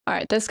All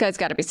right, this guy's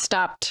got to be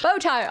stopped. Bow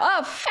tie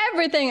off,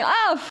 everything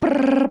off.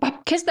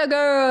 Kiss the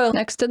girl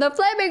next to the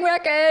flaming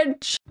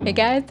wreckage. Hey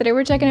guys, today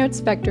we're checking out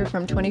Spectre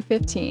from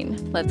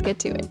 2015. Let's get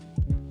to it.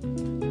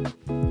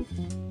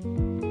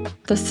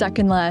 The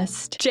second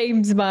last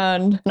James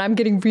Bond. And I'm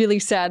getting really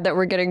sad that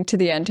we're getting to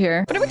the end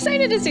here. But I'm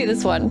excited to see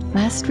this one.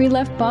 Last we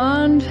left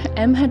Bond,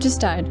 M had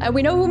just died. And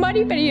we know who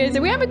Money Penny is,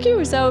 and we have a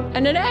Q, so,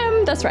 and an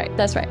M. That's right,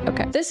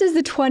 okay. This is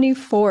the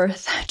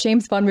 24th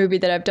James Bond movie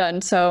that I've done,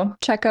 so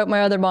check out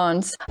my other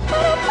Bonds.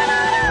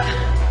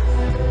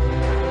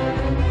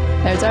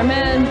 There's our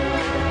man.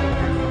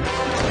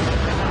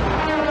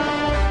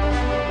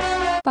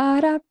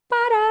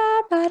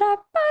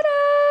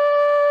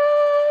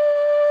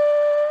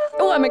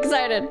 Oh, I'm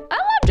excited. I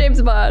love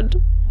James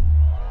Bond.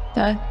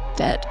 The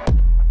dead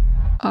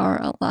are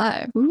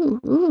alive. Ooh,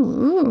 ooh,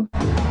 ooh.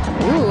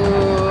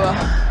 Ooh.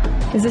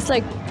 Is this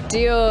like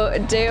Deo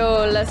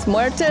Los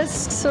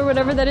Muertos or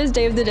whatever that is?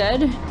 Day of the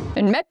Dead?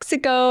 In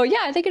Mexico.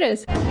 Yeah, I think it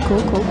is.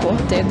 Cool, cool, cool.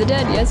 Day of the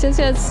Dead. Yes, yes,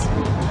 yes.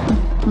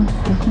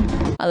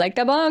 I like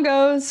the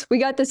bongos. We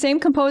got the same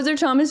composer,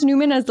 Thomas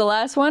Newman, as the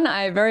last one.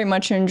 I very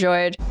much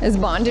enjoyed as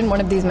Bond in one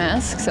of these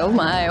masks. Oh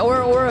my.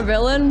 Or a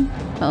villain.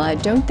 Well, I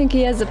don't think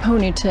he has a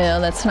ponytail.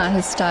 That's not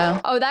his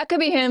style. Oh, that could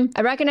be him.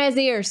 I recognize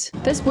the ears.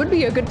 This would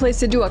be a good place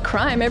to do a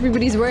crime.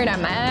 Everybody's wearing a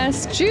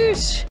mask.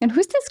 Sheesh. And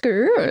who's this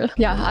girl?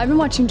 Yeah, I've been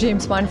watching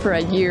James Bond for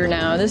a year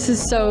now. This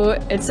is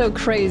it's so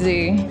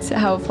crazy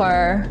how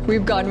far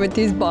we've gone with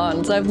these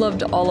Bonds. I've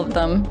loved all of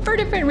them for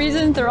different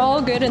reasons. They're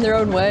all good in their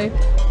own way.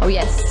 Oh,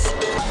 yes.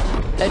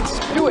 Let's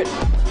do it.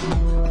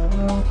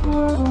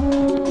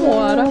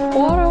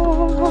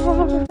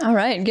 All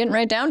right, getting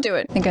right down to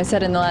it. I think I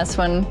said in the last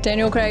one,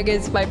 Daniel Craig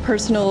is my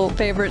personal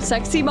favorite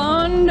sexy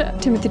Bond.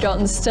 Timothy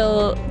Dalton's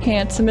still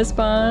handsomest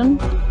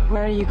Bond.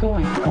 Where are you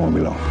going? I won't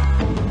be long.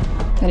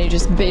 And he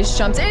just base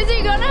jumps. Is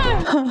he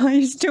gonna? Oh,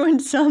 he's doing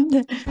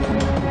something.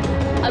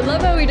 I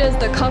love how he does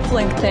the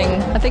cufflink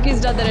thing. I think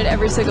he's done that in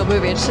every single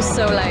movie. It's just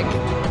so like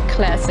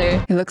classy.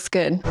 He looks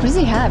good. What does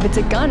he have? It's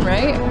a gun,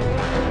 right?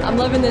 I'm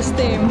loving this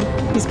theme.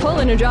 He's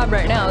pulling a job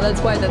right now.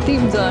 That's why the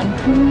theme's on.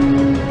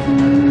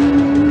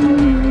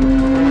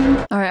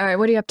 All right,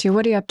 what are you up to?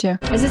 What are you up to?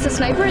 Is this a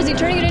sniper? Is he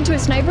turning it into a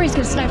sniper? He's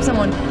gonna snipe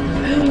someone.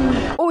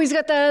 Oh, he's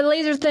got the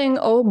laser thing.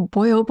 Oh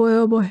boy, oh boy,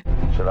 oh boy.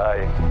 Ce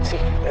l'hai? Sì,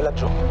 è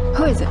laggiù.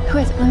 Who is it? Who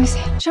is it? Let me see.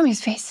 Show me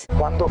his face.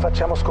 Quando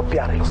facciamo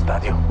scoppiare lo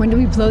stadio? When do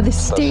we blow the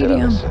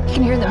stadium? You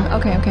can hear them.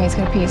 Okay, he's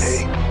got a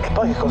piece. E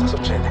poi che cosa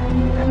succede?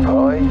 E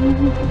poi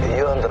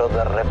io andrò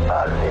dal re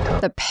pallido.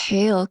 The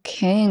Pale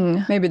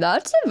King. Maybe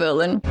that's a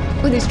villain.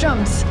 With these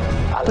drums.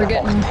 They're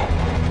getting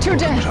to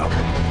death.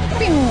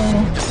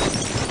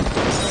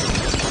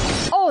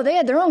 Oh, they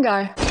had their own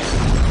guy.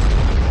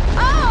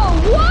 Oh,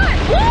 what?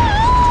 Whoa!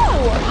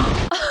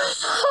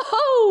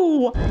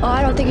 Oh,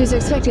 I don't think he was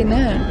expecting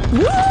that.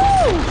 Woo!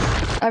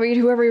 I mean,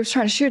 whoever he was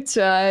trying to shoot,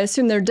 I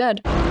assume they're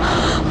dead.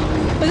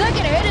 Was that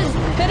gonna hit him?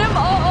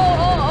 Oh.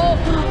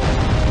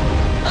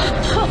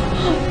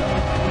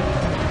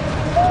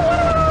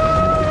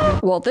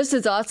 Well, this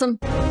is awesome.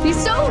 He's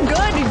so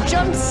good. He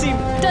jumps, he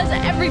does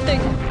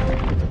everything.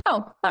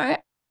 Oh, all right.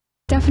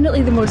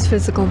 Definitely the most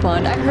physical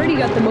Bond. I heard he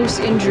got the most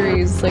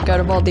injuries, like, out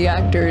of all the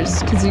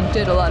actors, because he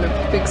did a lot of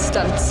big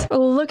stunts. Oh,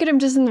 look at him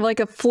just in, like,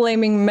 a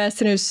flaming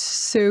mess in his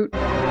suit.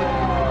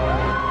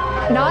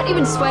 Not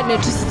even sweating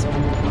it, just...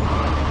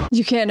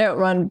 You can't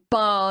outrun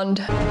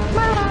Bond.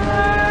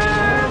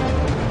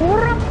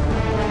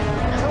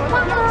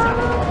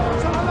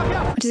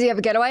 Does he have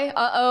a getaway?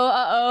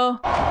 Uh-oh.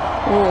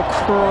 Oh,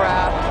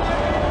 crap.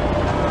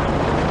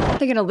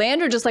 They gonna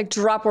land or just like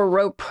drop a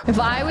rope? If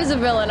I was a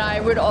villain, I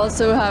would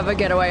also have a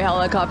getaway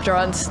helicopter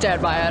on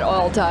standby at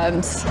all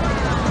times.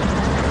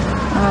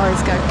 Oh,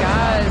 he's got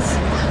guys.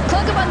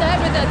 Clunk him on the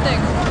head with that thing.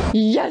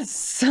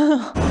 Yes.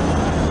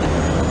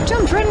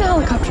 Jumped right in the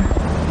helicopter.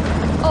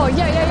 Oh,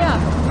 yeah.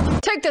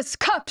 Take this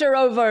copter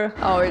over.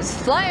 Oh, he's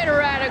flying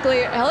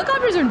erratically.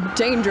 Helicopters are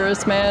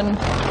dangerous, man.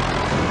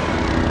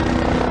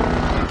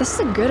 This is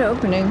a good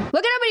opening.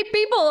 Look at how many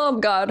people. Oh,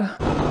 God.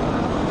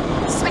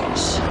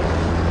 Smash.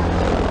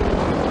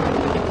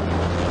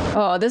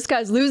 Oh, this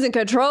guy's losing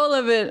control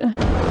of it.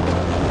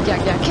 Yeah,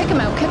 kick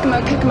him out.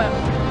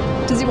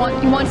 Does he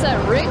wants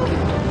that ring?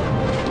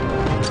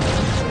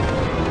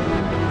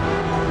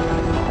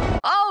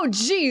 Oh,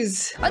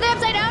 jeez. Are they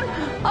upside down?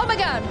 Oh my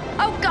God.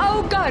 Oh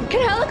God.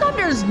 Can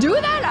helicopters do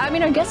that? I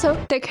mean, I guess so.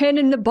 They can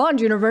in the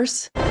Bond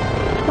universe.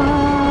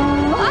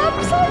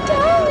 Upside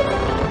down.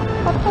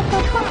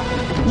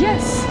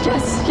 Yes.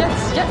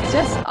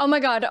 Oh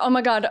my God.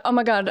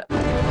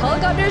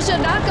 Helicopters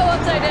should not go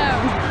upside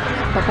down.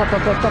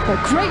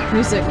 Great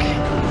music.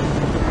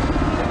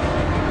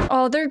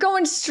 Oh, they're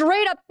going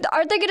straight up.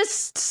 Are they gonna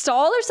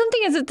stall or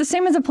something? Is it the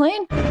same as a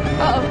plane?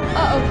 Oh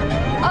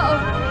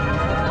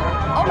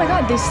my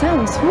God, these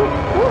sounds. Woo.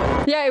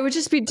 Yeah, it would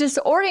just be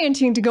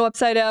disorienting to go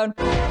upside down.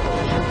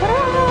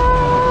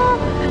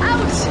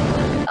 Out!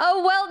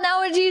 Oh, well,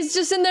 now he's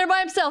just in there by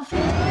himself.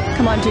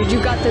 Come on, dude,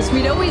 you got this.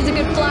 We know he's a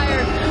good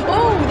flyer.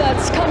 Oh,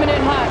 that's coming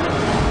in hot.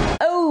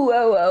 Oh.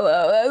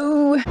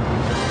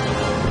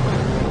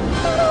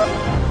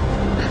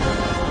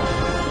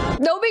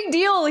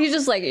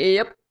 just like,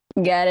 yep,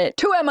 got it.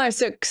 To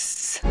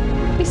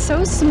MI6. He's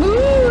so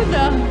smooth.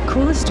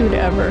 Coolest dude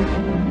ever.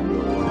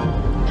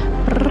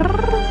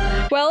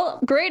 Well,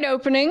 great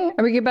opening.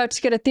 Are we about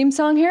to get a theme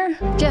song here?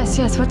 Yes,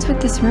 yes. What's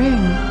with this ring?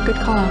 Good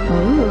call.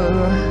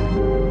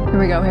 Ooh. Here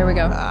we go, here we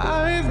go.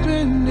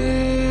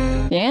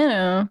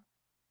 Piano.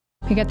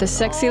 We got the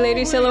sexy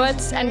lady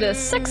silhouettes and a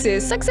sexy,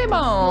 sexy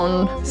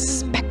bone.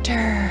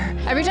 Spectre.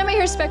 Every time I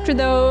hear Spectre,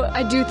 though,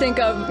 I do think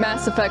of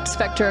Mass Effect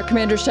Spectre.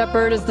 Commander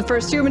Shepard is the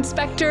first human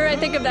Spectre. I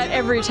think of that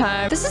every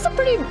time. This is a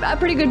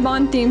pretty good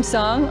Bond theme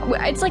song.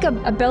 It's like a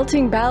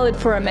belting ballad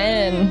for a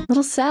man. A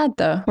little sad,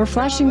 though. We're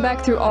flashing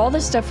back through all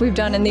the stuff we've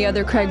done in the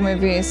other Craig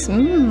movies.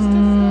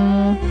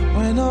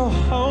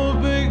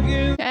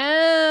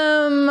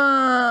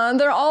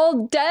 They're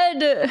all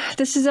dead.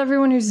 This is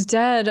everyone who's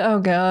dead. Oh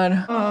god.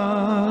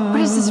 What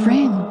is this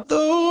ring?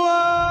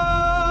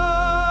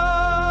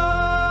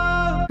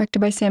 Directed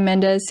by Sam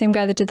Mendes, same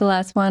guy that did the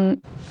last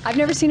one. I've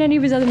never seen any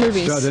of his other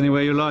movies. Start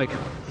anywhere you like.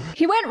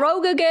 He went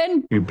rogue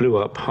again. You blew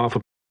up half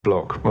a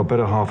block. Well,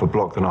 better half a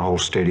block than a whole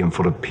stadium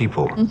full of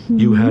people.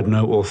 You had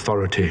no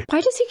authority.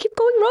 Why does he keep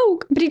going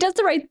rogue? But he does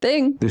the right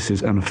thing. This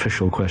is an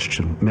official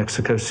question.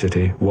 Mexico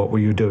City, what were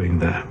you doing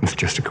there? It's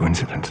just a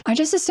coincidence. I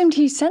just assumed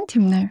he sent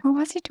him there. What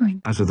was he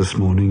doing? As of this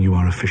morning, you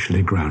are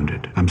officially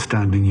grounded. I'm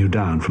standing you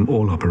down from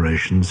all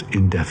operations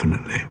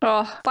indefinitely.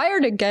 Oh,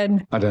 fired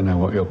again. I don't know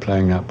what you're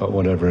playing at, but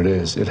whatever it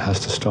is, it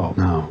has to stop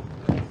now.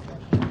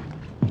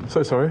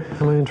 So sorry,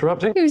 am I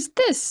interrupting? Who's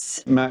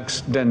this?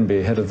 Max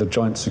Denby, head of the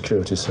Joint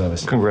Security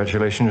Service.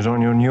 Congratulations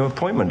on your new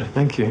appointment.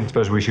 Thank you.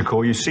 Suppose we should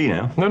call you C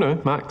now? No,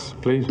 Max,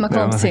 please. I'm No, I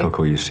called C. think I'll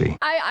call you C.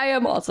 I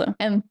am also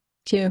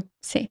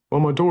M-Q-C.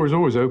 Well, my door is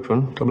always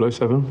open,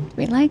 007,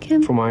 We like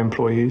him? for my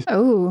employees.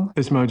 Oh,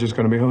 This merger is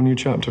going to be a whole new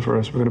chapter for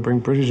us. We're going to bring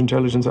British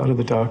intelligence out of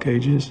the dark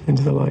ages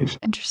into the light.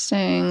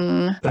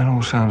 interesting. That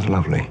all sounds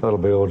lovely. That'll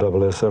be all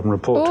 007.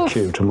 Report Oof. to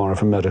Q tomorrow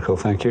for medical,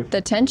 thank you.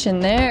 The tension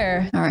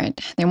there. All right,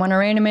 they want to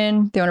rein him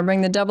in. They want to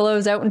bring the double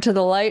O's out into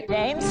the light.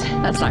 James?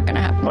 That's not going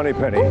to happen. Money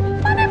Penny.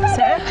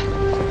 Sir?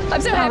 I'm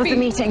so How was happy. the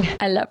meeting?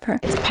 I love her.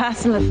 It's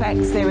personal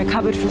effects they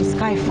recovered from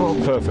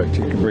Skyfall. Perfect.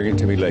 You can bring it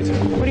to me later.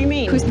 What do you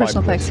mean? Who's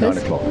personal effects? 9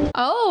 His? o'clock.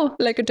 Oh,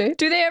 like a day.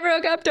 Do they ever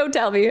hook up? Don't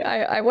tell me.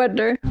 I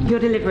wonder. Your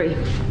delivery.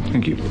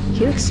 Thank you.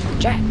 He looks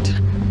jacked.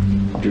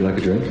 Would you like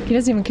a drink? He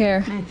doesn't even care.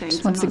 No, thanks,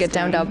 Just wants to I'm get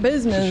not down to staying.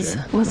 business.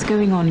 What's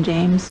going on,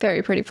 James?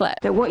 Very pretty flat.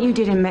 That what you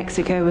did in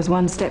Mexico was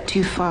one step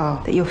too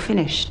far. That you're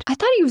finished. I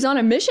thought he was on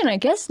a mission. I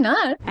guess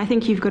not. I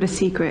think you've got a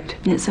secret.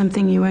 And it's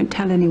something you won't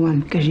tell anyone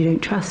because you don't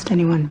trust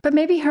anyone. But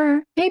maybe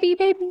her. Maybe.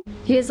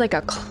 He is like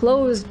a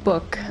closed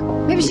book.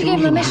 Maybe she gave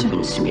him a mission.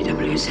 Happens to me,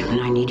 007,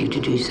 I need you to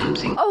do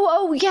something.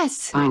 Oh,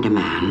 yes. Find a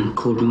man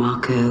called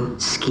Marco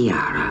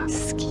Sciarra.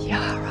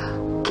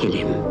 Sciarra. Kill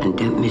him and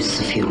don't miss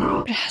the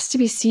funeral. It has to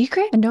be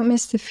secret? And don't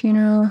miss the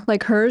funeral.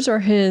 Like hers or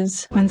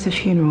his? When's the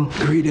funeral?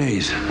 3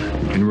 days.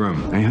 In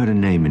Rome. I heard a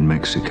name in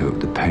Mexico,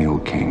 the Pale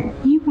King.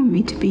 You want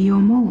me to be your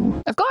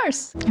mole. Of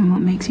course. And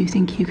what makes you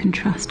think you can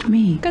trust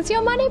me? Because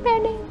you're money,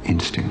 Penny.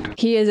 Instinct.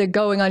 He is a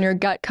going on your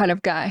gut kind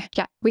of guy.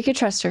 Yeah, we could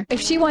trust her.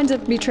 If she winds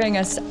up betraying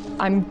us,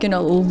 I'm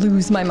gonna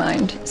lose my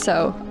mind.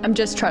 So I'm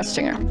just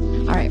trusting her.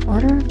 All right,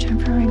 order of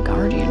temporary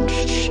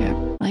guardianship.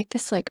 Like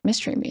this, like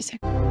mystery music.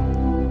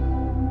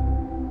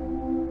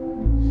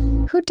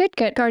 Who did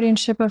get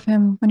guardianship of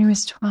him when he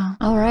was 12?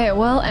 All right,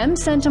 well, M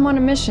sent him on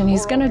a mission.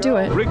 He's gonna do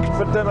it. Rigged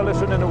for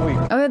demolition in a week.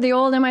 Oh, the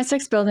old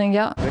MI6 building,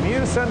 yeah. The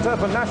new Centre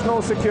for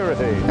National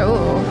Security.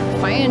 Oh,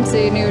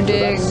 fancy new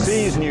digs.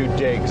 These new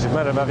digs.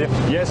 Met him, have you?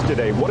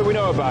 Yesterday. What do we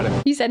know about him?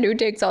 He said new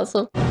digs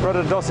also. Read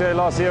a dossier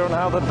last year on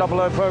how the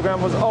 00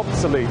 program was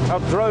obsolete. How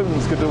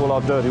drones could do all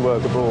our dirty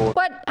work abroad.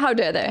 What? How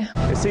dare they?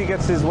 If he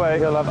gets his way,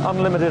 he'll have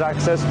unlimited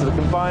access to the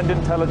combined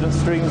intelligence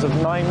streams of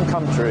 9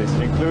 countries,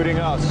 including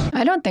us.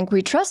 I don't think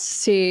we trust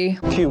C.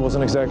 Q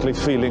wasn't exactly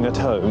feeling at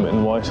home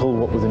in Whitehall,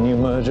 what with the new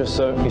merger,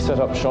 so he set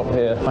up shop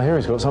here. I hear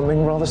he's got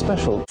something rather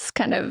special. It's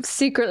kind of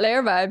secret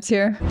lair vibes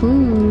here.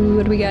 Ooh,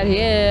 what do we got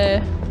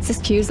here? Is this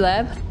Q's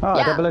lab? Ah,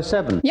 Yeah.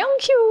 007. Young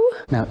Q.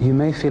 Now, you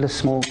may feel a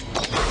small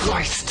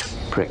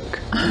prick.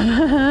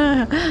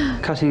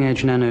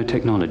 Cutting-edge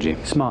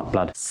nanotechnology. Smart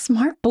blood.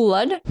 Smart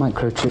blood?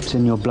 Microchips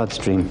in your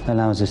bloodstream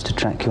allows us to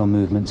track your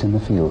movements in the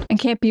field. And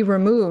can't be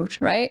removed,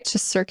 right? It's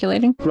just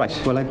circulating. Right,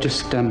 well, I've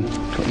just got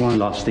one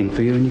last thing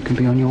for you and you can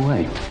be on your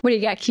way. What do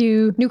you got,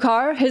 Q? New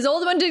car? His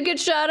old one did get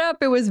shot up.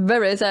 It was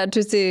very sad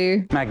to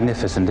see.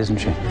 Magnificent, isn't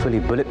she? Fully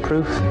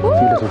bulletproof. A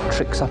few little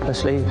tricks up her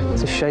sleeve.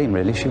 It's a shame,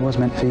 really. She was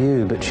meant for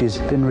you, but she's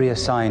been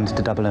reassigned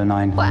to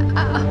 009. What?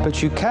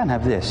 But you can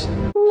have this.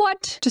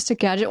 What? Just a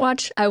gadget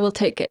watch? I will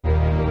take it.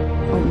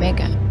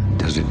 Omega.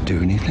 Does it do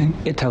anything?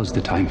 It tells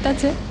the time.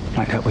 That's it.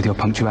 Might help with your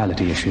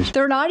punctuality issues.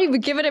 They're not even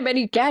giving him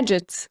any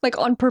gadgets. Like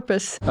on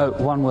purpose. Oh,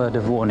 one word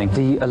of warning.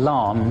 The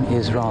alarm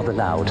is rather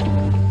loud.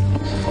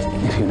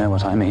 If you know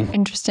what I mean.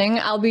 Interesting.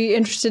 I'll be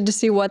interested to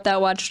see what that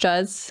watch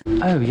does.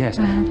 Oh, yes.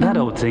 That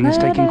old thing is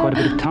taking quite a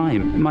bit of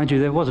time. Mind you,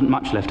 there wasn't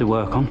much left to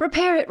work on.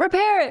 Repair it,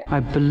 repair it. I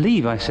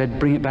believe I said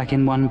bring it back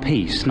in one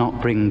piece,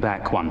 not bring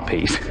back one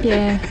piece.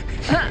 Yeah.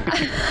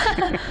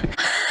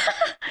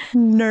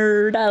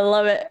 Nerd, I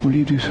love it. Will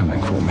you do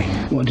something for me?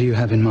 What do you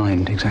have in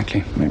mind,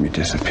 exactly? Make me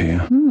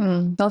disappear.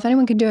 Well, if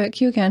anyone can do it,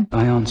 Q can.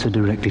 I answer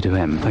directly to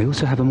M. I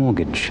also have a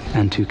mortgage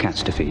and 2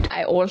 cats to feed.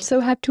 I also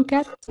have 2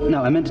 cats.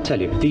 No, I meant to tell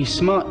you, the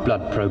Smart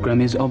Blood program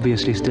is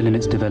obviously still in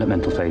its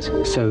developmental phase,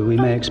 so we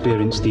may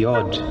experience the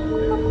odd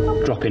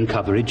drop in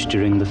coverage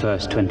during the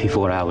first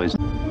 24 hours.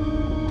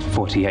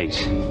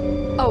 48.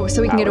 Oh,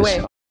 so we can get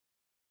away.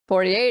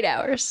 48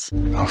 hours.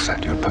 I'll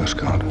send you a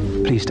postcard.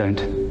 Please don't.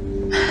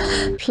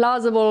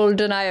 Plausible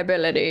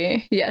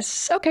deniability.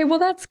 Yes. Okay, well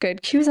that's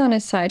good. Q's on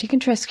his side. He can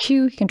trust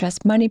Q. He can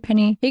trust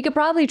Moneypenny. He could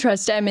probably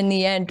trust M in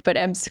the end, but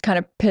M's kind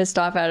of pissed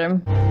off at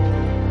him.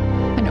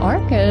 An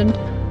orchid.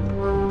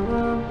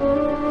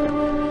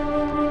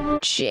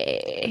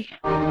 J.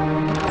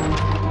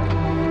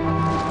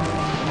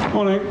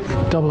 Morning.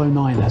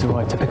 009 has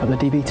arrived to pick up the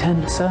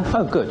DB10, sir.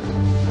 Oh, good.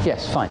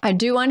 Yes, fine. I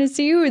do want to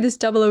see who this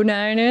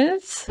 009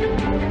 is.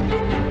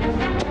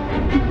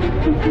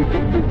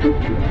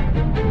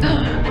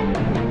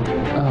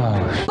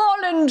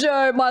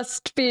 Bollinger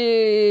must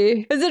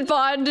be. Is it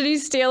Bond? Did he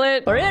steal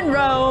it? We're in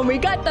Rome. We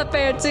got the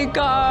fancy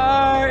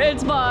car.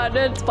 It's Bond.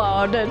 It's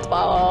Bond. It's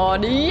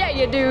Bond. Yeah,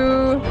 you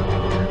do.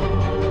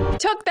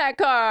 Took that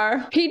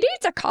car. He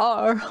needs a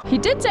car. He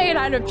did say it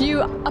had a few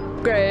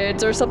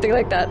upgrades or something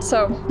like that.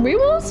 So we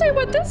will see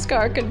what this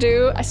car could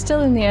do. I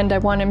still, in the end, I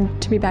want him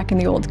to be back in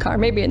the old car.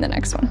 Maybe in the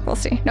next one. We'll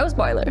see. No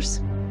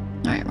spoilers.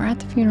 All right, we're at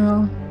the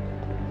funeral.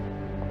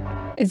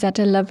 Is that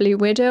a lovely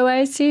widow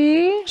I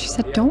see? She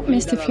said, don't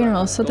miss the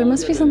funeral. So there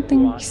must be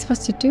something he's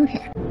supposed to do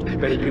here.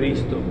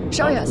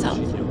 Show yourself.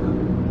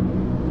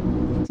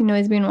 You know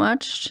he's being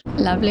watched.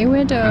 Lovely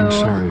widow. I'm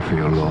sorry for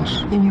your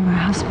loss. You knew my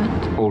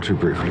husband? All too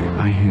briefly,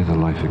 I hear the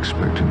life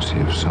expectancy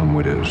of some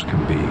widows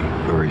can be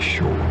very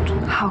short.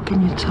 How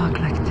can you talk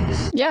like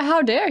this? Yeah,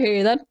 how dare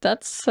he?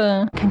 That's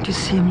Can't you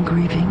see him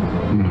grieving?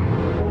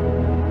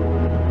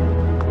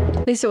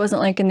 At least it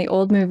wasn't like in the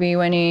old movie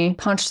when he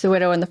punched the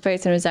widow in the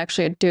face and it was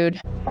actually a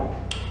dude.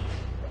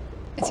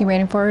 Is he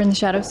waiting for her in the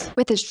shadows?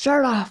 With his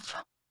shirt off.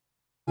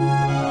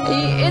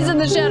 He is in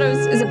the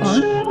shadows. Is it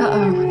Bond?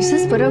 Uh-oh. Is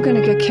this widow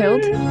gonna get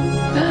killed?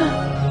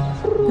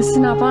 This is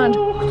not Bond.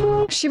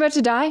 Is she about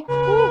to die?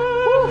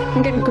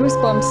 I'm getting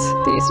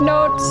goosebumps. These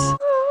notes.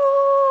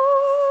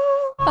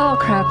 Oh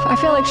crap. I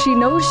feel like she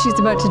knows she's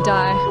about to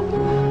die.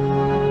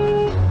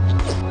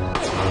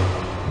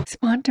 Is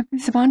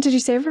it Bond? Did you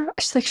save her?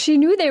 She's like, she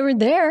knew they were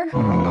there.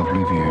 What a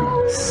lovely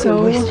view.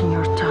 So You're wasting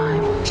your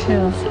time.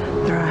 Chill.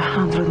 There are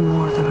 100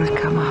 more that will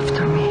come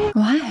after me.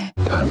 Why?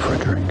 Time for a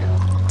drink.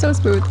 So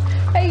smooth.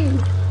 Hey,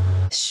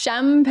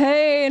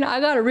 champagne. I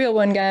got a real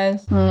one,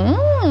 guys.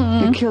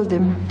 You killed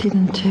him,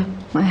 didn't you?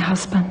 My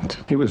husband.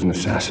 He was an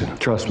assassin.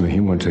 Trust me,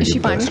 he won't take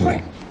it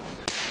personally.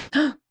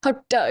 How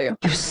dare you?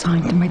 You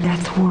signed my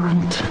death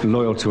warrant.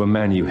 Loyal to a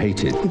man you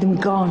hated. With him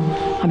gone,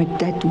 I'm a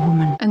dead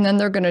woman. And then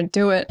they're gonna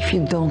do it. If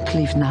you don't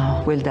leave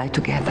now, we'll die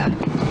together.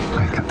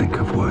 I can think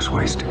of worse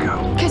ways to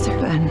go. Kiss her.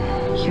 Ben,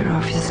 you're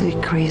obviously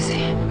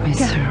crazy,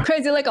 mister.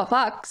 Crazy like a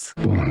fox.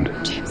 Bond.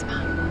 James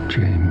Bond.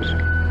 James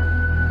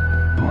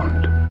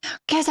Bond.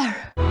 Kiss her.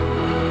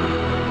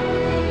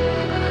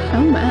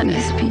 Oh man.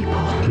 These people.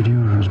 Did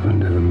your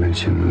husband ever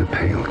mention the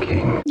Pale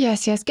King?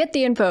 Yes, get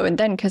the info and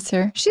then kiss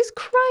her. She's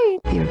crying.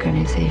 The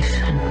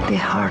organization, they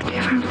hardly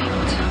ever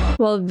meet.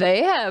 Well,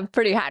 they have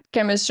pretty hot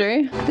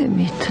chemistry. They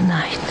meet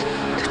tonight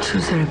to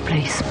choose a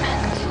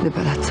replacement. The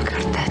Palazzo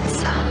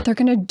Cartezza. They're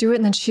gonna do it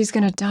and then she's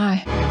gonna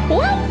die.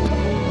 What?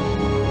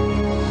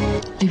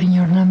 Leaving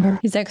your number?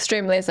 He's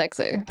extremely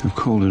sexy. I've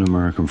called an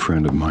American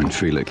friend of mine,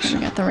 Felix.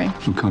 Got the ring.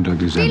 We'll contact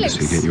his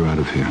embassy, get you out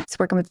of here. He's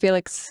working with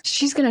Felix.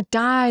 She's gonna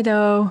die,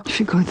 though. If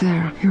you go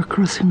there, you're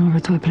crossing over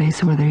to a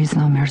place where there is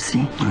no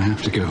mercy. I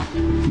have to go.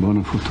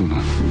 Buona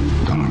fortuna,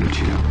 Donna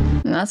Lucia.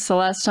 And that's the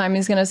last time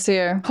he's gonna see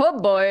her. Oh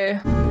boy.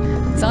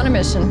 He's on a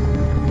mission.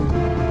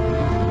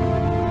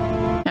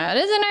 That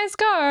is a nice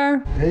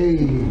car.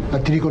 Ehi,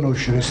 fatti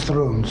riconoscere,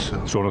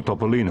 stronzo. Sono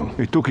Topolino.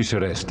 E tu chi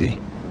saresti?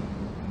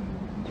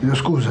 Chiedo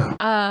scusa.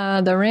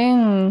 The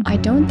ring. I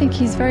don't think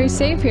he's very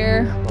safe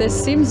here. This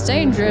seems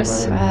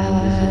dangerous. Are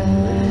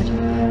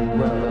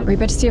we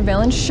about to see a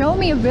villain? Show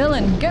me a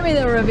villain. Give me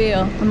the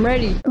reveal. I'm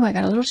ready. Oh, I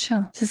got a little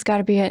chill. This has got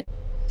to be it.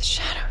 The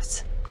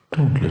shadows.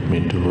 Don't let me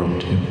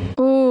interrupt you.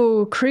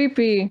 Ooh,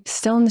 creepy.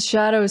 Still in the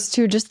shadows,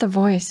 too. Just the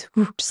voice.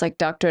 Ooh, just like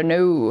Dr.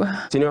 No.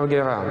 Signor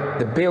Guerra,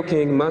 the Pale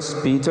King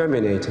must be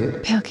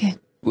terminated. Pale King.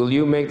 Will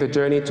you make the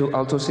journey to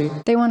Altosi?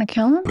 They want to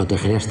kill him?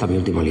 Protegeré hasta mi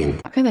último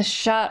aliento. Look at this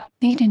shot.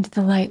 Lead into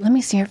the light. Let me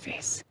see her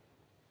face.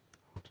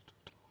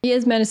 He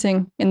is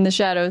menacing in the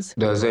shadows.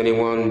 Does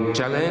anyone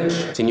challenge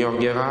Signor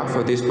Guerra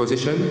for this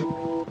position?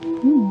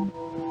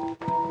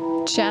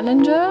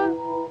 Challenger?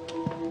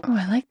 Oh,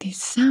 I like these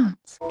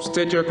sounds.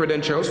 State your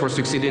credentials for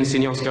succeeding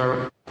Signor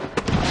Guerra.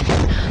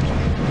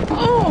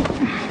 Oh!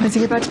 Is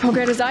he about to poke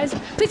out his eyes?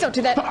 Please don't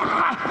do that.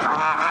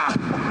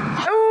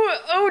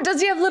 Oh,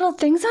 does he have little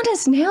things on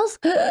his nails?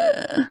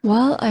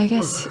 Well, I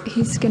guess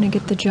he's gonna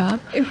get the job.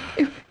 Ew.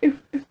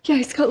 Yeah,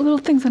 he's got little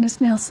things on his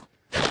nails.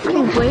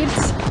 Little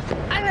blades.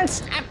 I'm gonna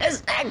snap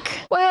his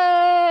neck.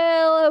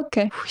 Well,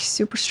 Okay. Ooh, he's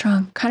super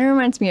strong. Kind of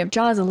reminds me of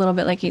Jaws a little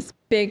bit, like he's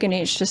big and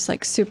he's just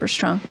like super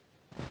strong.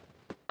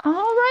 All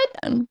right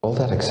then. All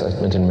that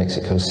excitement in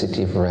Mexico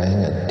City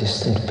rang a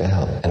distant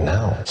bell. And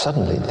now,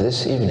 suddenly,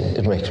 this evening,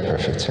 it makes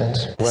perfect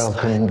sense.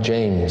 Welcome,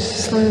 James.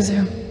 Slow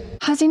zoom.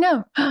 How's he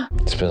know?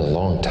 It's been a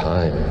long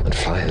time, and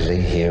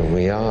finally, here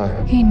we are.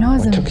 He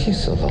knows him. What took you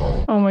so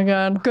long? Oh my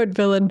god. Good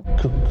villain.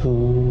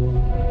 Cuckoo.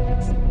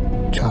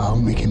 Ciao,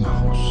 Mickey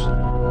Mouse.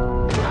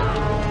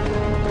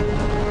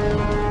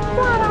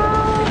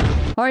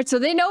 All right, so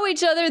they know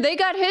each other. They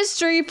got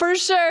history for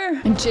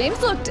sure. And James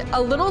looked a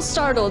little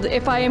startled.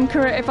 If I'm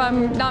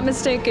not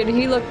mistaken,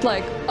 he looked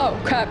like, oh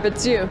crap,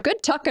 it's you.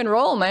 Good tuck and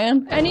roll,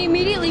 man. And he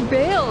immediately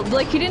bailed.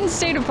 Like he didn't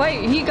stay to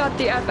fight. He got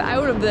the F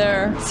out of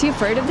there. Is he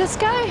afraid of this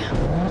guy?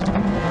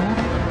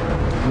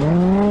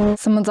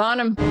 Someone's on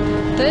him.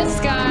 This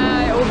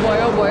guy. Oh boy,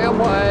 oh boy, oh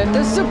boy.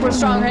 The super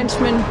strong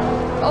henchman.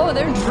 Oh,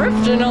 they're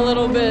drifting a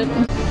little bit.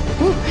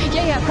 Ooh,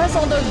 yeah, press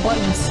all those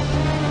buttons.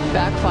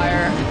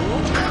 Backfire.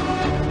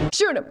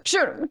 Shoot him!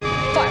 Shoot him!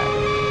 Fire!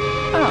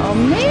 Oh,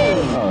 man!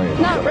 Oh, yeah.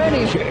 Not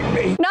ready. Kidding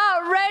me?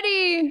 Not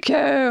ready!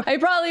 Okay. I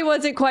probably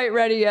wasn't quite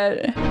ready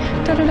yet.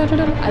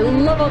 I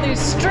love all these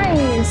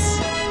strings!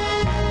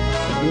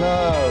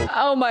 No!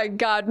 Oh my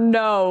god,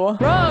 no.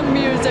 Wrong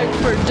music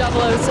for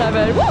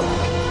 007. Woo!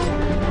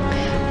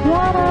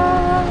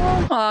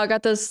 Oh, I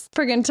got this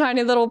friggin'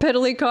 tiny little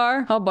piddly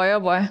car. Oh boy, oh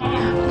boy.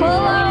 Pull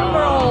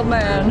over, old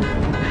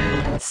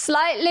man.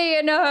 Slightly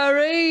in a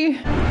hurry.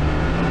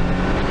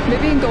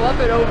 Maybe he can go up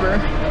and over.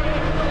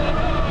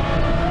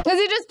 Is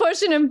he just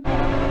pushing him?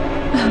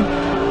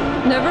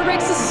 Never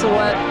makes a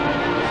sweat.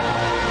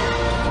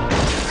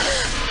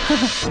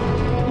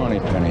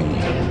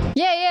 Moneypenny.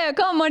 Yeah,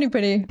 call him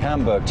Moneypenny.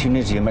 Hamburg,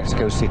 Tunisia,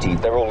 Mexico City.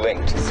 They're all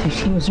linked. So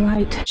she was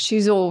right.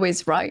 She's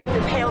always right.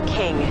 The Pale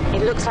King.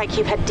 It looks like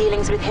you've had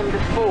dealings with him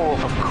before.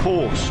 Of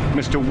course,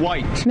 Mr.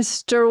 White.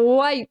 Mr.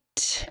 White.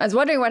 I was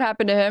wondering what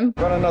happened to him.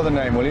 Got another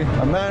name, will you?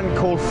 A man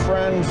called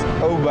Franz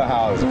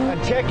Oberhauser.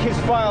 And check his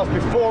files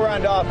before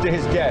and after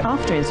his death.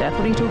 After his death?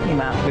 What are you talking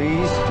about?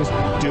 Please, just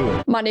do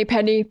it.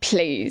 Moneypenny,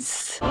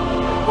 please. Ooh,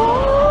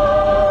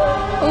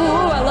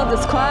 I love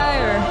this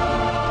choir.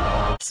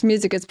 This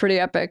music is pretty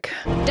epic.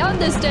 Down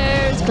the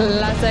stairs,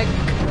 classic.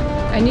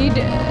 I need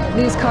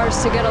these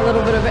cars to get a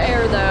little bit of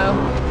air, though.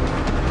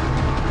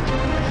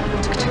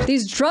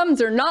 These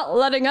drums are not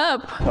letting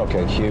up.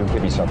 Okay, Q,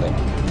 give me something.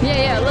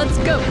 Yeah, let's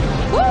go.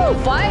 Woo,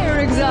 fire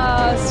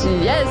exhaust.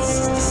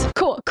 Yes.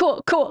 Cool.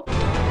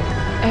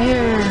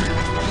 Air.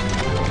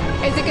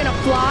 Is it gonna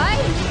fly?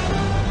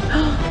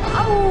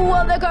 Oh,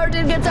 well, the car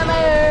did get some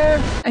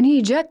air. And he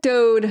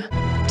ejected.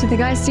 Did the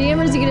guy see him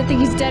or is he gonna think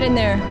he's dead in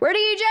there? Where'd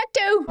he eject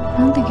to? I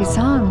don't think he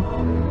saw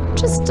him.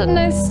 Just a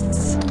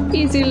nice,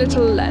 easy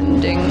little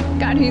landing.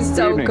 God, he's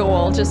so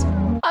cool. Just,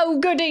 oh,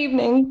 good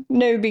evening.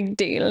 No big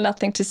deal.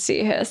 Nothing to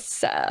see here,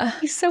 sir.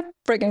 He's so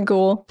friggin'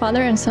 cool.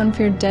 Father and son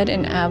feared dead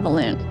in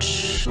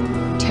avalanche.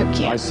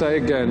 Tokyo. I say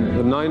again,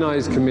 the Nine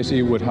Eyes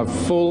Committee would have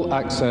full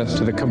access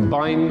to the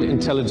combined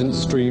intelligence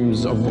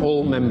streams of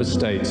all member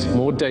states.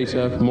 More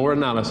data, more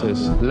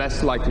analysis,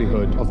 less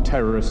likelihood of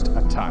terrorist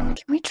attack.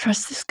 Can we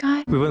trust this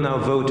guy? We will now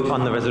vote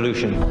on the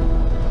resolution.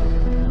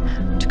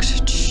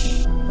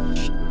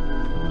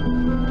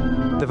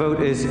 The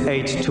vote is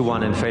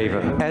 8-1 in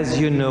favor. As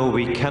you know,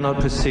 we cannot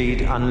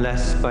proceed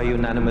unless by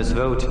unanimous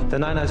vote. The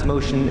Nine Eyes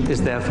motion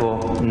is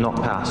therefore not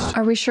passed.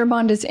 Are we sure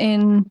Bond is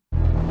in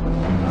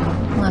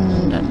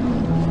London?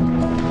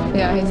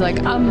 Yeah, he's like,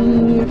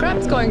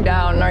 crap's going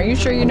down. Are you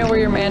sure you know where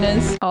your man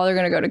is? Oh, they're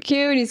gonna go to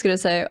Q and he's gonna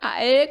say,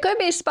 it could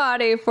be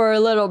spotty for a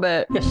little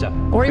bit. Yes, sir.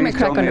 Or he might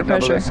crack under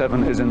pressure.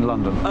 007 is in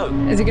London. Oh.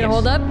 Is he gonna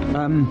hold up?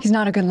 He's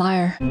not a good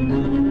liar.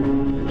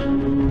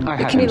 I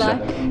have Can he him, lie?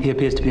 sir. He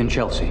appears to be in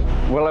Chelsea.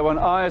 Well, I want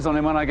eyes on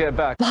him when I get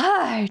back.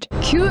 Lied.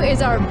 Q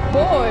is our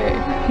boy.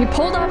 He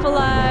pulled off a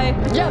lie.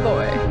 Yeah,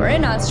 boy. We're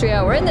in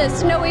Austria. We're in the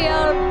snowy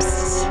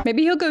Alps.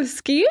 Maybe he'll go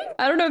skiing?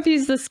 I don't know if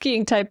he's the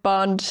skiing type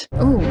Bond.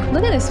 Ooh,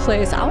 look at this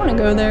place. I want to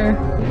go there.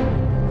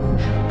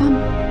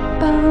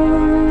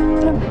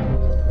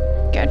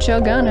 Get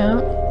your gun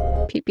out.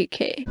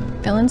 PPK.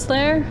 Villain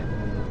Slayer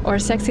or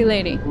Sexy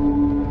Lady?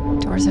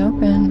 Doors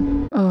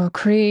open. Oh,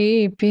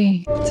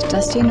 creepy. It's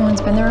dusty. No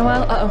one's been there in a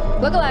while. Uh-oh.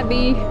 Look alive,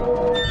 B.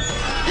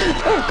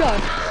 Oh,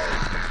 God.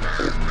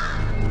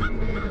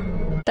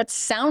 That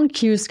sound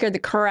cue scared the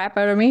crap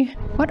out of me.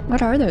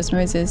 What are those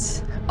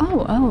noises?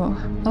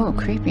 Oh,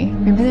 creepy.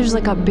 Maybe there's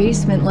like a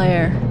basement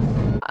layer.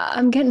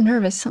 I'm getting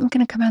nervous. Something's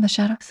gonna come out of the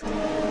shadows.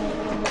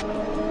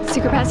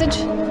 Secret passage?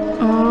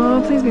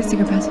 Oh, please be a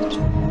secret passage.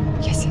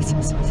 Yes.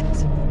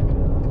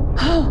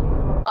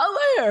 Oh, a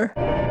layer!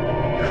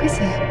 Who is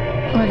it?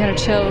 Oh, I gotta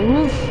chill.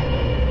 Oof.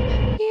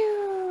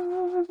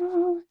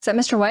 Is that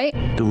Mr. White?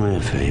 Do me a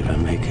favor,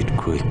 make it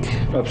quick.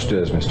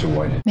 Upstairs, Mr.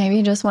 White. Maybe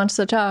he just wants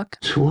to talk.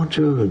 So what's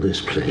over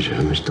this pleasure,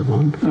 Mr.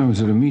 Bond? I was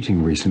at a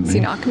meeting recently. Is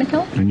he not gonna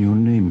kill? And your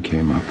name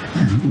came up.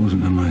 It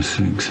wasn't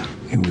MI6.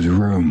 It was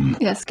Rome.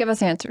 Yes, give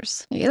us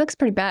answers. He looks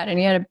pretty bad, and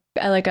he had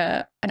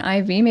an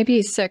IV. Maybe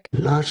he's sick.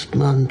 Last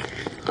month,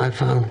 I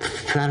found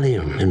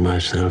thallium in my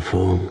cell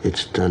phone.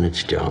 It's done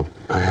its job.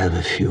 I have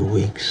a few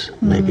weeks,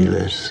 maybe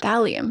less.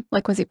 Thallium?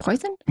 Like, was he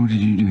poisoned? What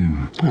did you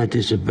do? I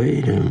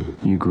disobeyed him.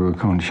 You grew a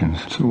conscience.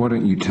 So why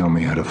don't you tell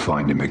me how to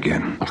find him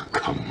again? Oh,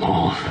 come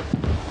on.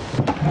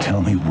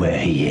 Tell me where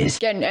he is.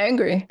 Getting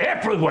angry.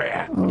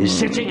 Everywhere. He's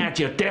sitting at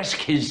your desk.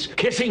 He's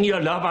kissing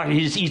your lover.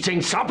 He's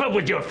eating supper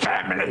with your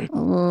family.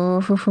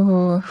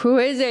 Who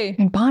is he?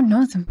 And Bond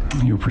knows him.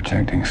 You're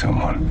protecting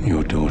someone.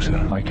 Your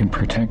daughter. I can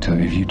protect her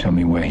if you tell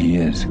me where he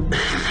is.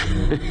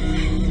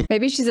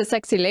 Maybe she's a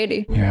sexy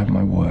lady. You have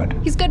my word.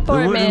 He's good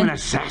for it, man. An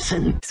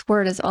assassin. His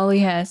word is all he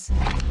has.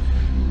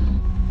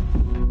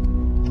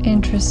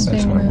 Interesting.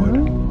 That's my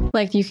word.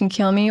 Like, you can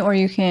kill me or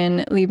you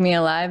can leave me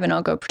alive and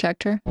I'll go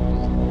protect her.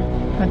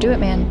 I'll do it,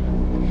 man.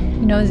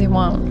 He knows he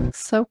won't.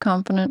 So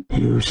confident.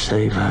 You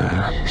save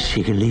her.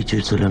 She can lead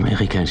you to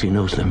l'America. She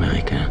knows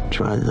l'America.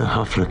 Try the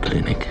Hoffler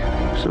Clinic.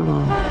 So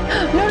long.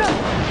 No.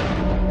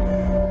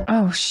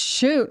 Oh,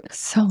 shoot.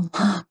 So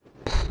long.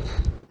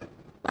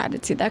 I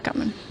didn't see that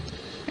coming.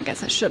 I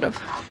guess I should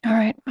have. All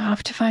right, I'll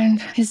have to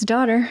find his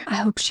daughter. I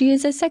hope she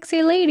is a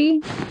sexy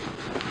lady.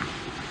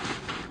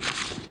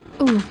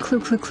 Ooh,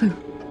 clue.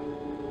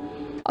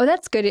 Oh,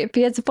 that's good. If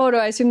he has a photo,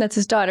 I assume that's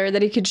his daughter,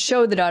 that he could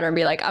show the daughter and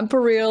be like, I'm for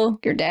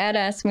real. Your dad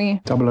asked me.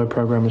 00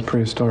 program is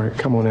prehistoric.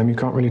 Come on, Em, you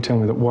can't really tell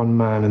me that one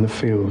man in the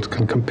field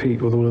can compete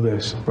with all of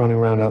this, running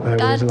around out there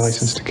with a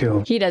license to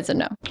kill. He doesn't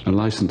know. A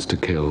license to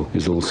kill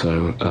is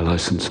also a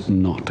license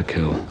not to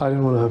kill. I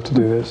didn't want to have to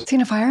do this. Is he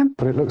gonna fire him?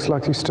 But it looks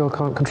like you still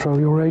can't control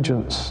your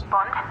agents.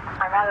 Bond,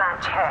 I ran that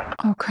check.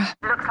 Oh, crap.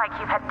 Looks like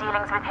you've had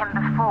dealings with him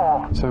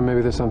before. So maybe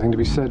there's something to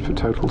be said for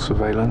total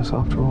surveillance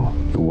after all.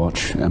 You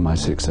watch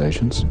MI6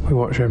 agents? We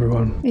watch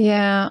everyone.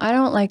 Yeah, I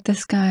don't like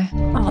this guy.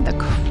 Oh, the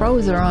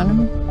crows are on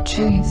him.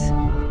 Jeez.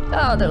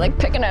 Oh, they're like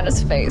picking at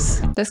his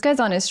face. This guy's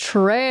on his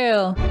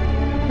trail.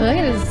 Look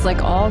at his,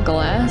 like, all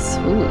glass.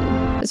 Ooh.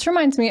 This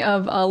reminds me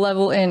of a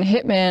level in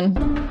Hitman.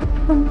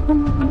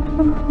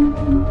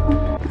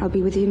 I'll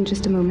be with you in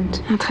just a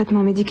moment. Un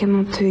traitement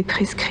médicamenteux est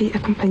prescrit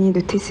accompagné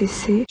de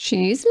TCC.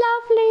 She's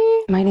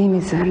lovely. My name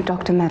is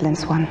Dr. Madeleine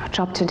Swan. Our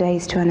job today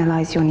is to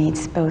analyze your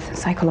needs, both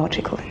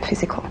psychological and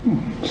physical.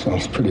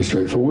 Sounds pretty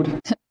straightforward.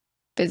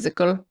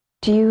 Physical.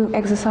 Do you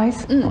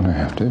exercise? When I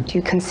have to. Do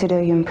you consider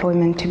your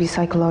employment to be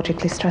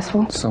psychologically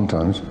stressful?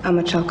 Sometimes. How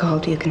much alcohol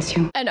do you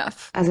consume?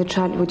 Enough. As a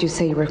child, would you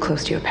say you were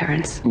close to your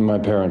parents? My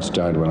parents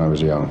died when I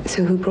was young.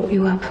 So who brought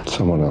you up?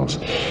 Someone else.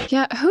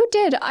 Yeah, who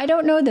did? I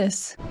don't know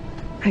this.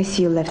 I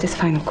see you left this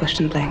final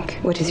question blank.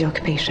 What is your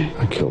occupation?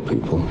 I kill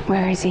people.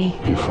 Where is he?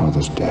 Your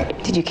father's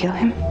dead. Did you kill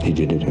him? He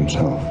did it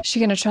himself. Is she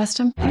gonna trust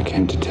him? I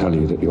came to tell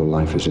you that your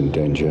life is in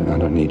danger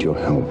and I need your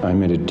help. I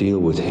made a deal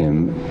with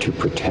him to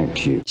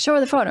protect you. Show her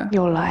the photo.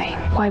 You're lying.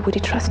 Why would he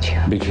trust you?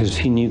 Because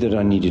he knew that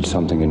I needed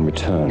something in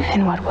return.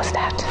 And what was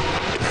that?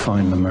 To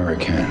find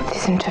American.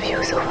 This interview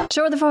is over.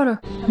 Show her the photo.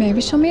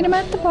 Maybe she'll meet him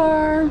at the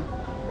bar.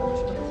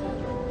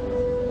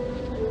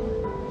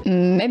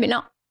 Maybe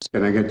not.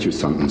 Can I get you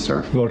something,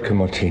 sir? Vodka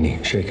martini,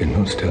 shaken,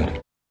 not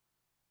stirred.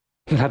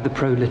 He'll have the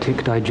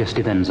prolytic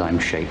digestive enzyme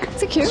shake.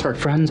 Is it cute? Sir,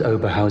 Franz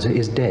Oberhauser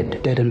is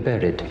dead and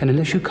buried. And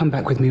unless you come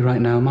back with me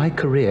right now, my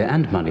career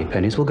and money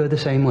pennies will go the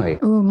same way.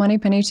 Ooh, money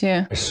penny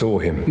too. I saw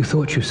him. You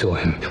thought you saw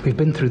him. We've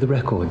been through the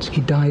records. He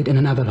died in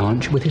an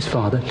avalanche with his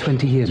father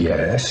 20 years ago.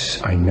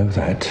 Yes, I know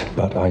that,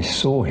 but I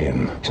saw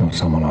him. He's not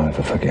someone I'll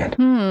ever forget.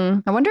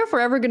 I wonder if we're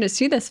ever going to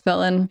see this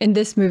villain in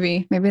this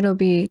movie. Maybe it'll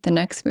be the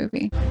next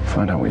movie.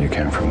 Find out what you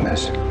can from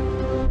this.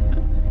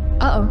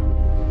 Uh-oh.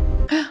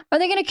 Are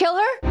they going to kill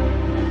her?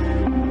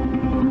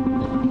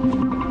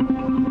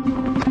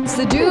 It's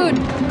the dude.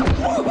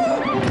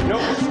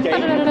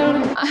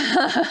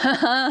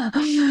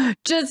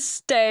 Just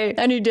stay.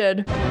 And he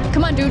did.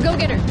 Come on, dude, go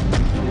get her.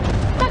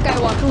 That guy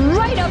walked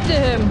right up to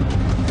him.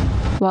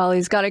 Well,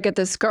 he's got to get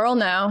this girl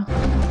now.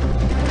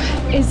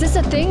 Is this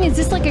a thing? Is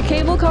this like a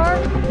cable car?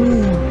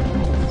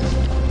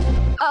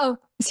 Uh-oh.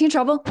 Is he in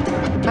trouble?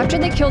 After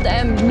they killed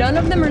M, none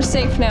of them are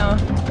safe now.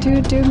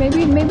 Dude,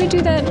 maybe do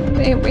that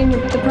in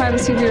the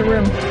privacy of your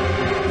room.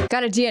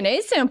 Got a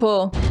DNA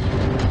sample.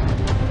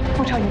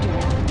 What are you doing?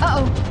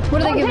 Uh-oh.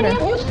 What are they giving her?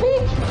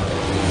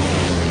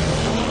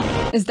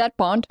 Is that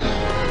Bond?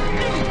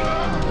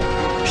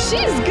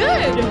 She's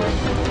good!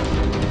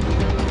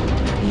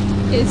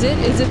 Is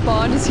it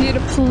Bond? Is he at a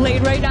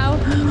plate right now?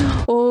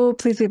 Oh,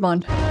 please be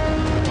Bond.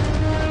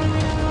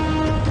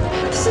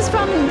 This is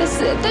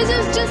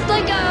just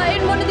like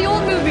in one of the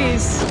old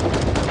movies.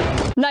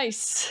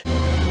 Nice.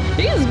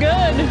 He's good.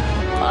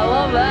 I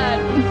love that.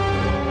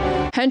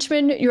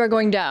 Henchman, you are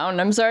going down.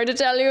 I'm sorry to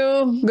tell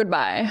you.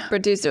 Goodbye.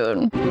 Pretty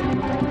soon.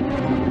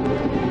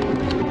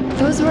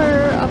 Those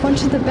were a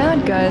bunch of the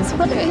bad guys.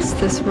 What is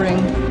this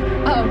ring?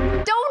 Oh,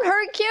 don't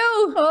hurt Q!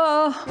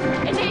 Oh.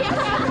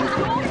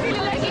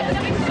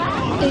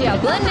 Yeah,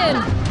 blend in.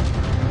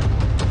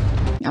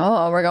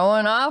 Oh, we're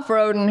going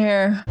off-roading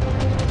here.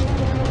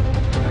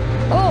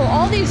 Oh,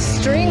 all these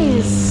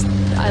strings.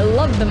 I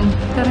love them.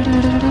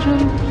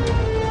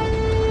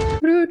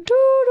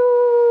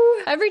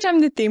 Every time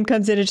the theme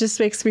comes in, it just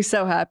makes me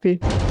so happy.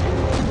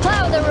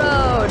 Plow the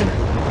road!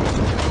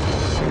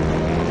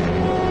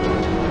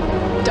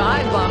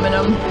 Dive bombing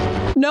them.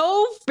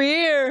 No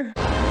fear!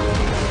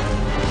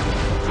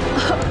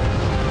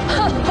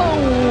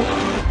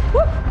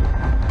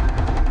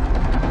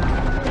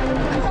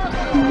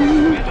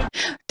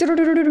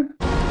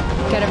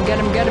 Get him, get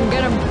him, get him,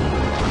 get him.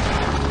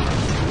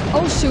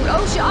 Oh shoot,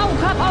 oh shoot, oh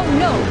crap, oh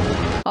no.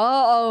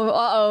 Uh-oh,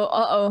 uh-oh,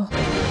 uh-oh.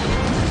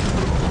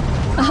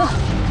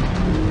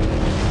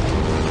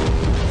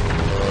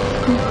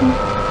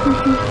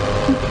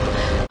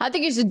 I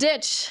think you should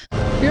ditch.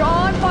 You're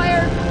on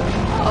fire.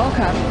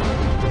 Okay.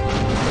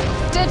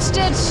 Ditch,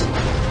 ditch.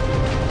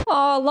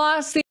 Oh,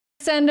 lost the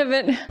end of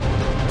it.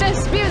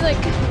 This music.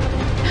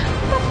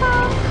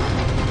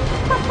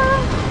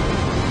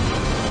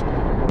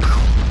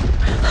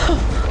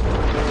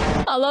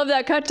 I love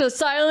that cut to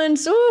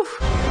silence. Ooh.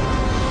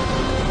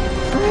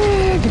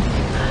 Frig.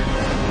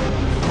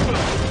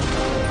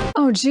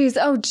 Oh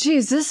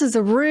geez, this is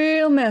a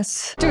real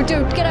mess. Dude,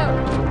 get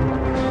out.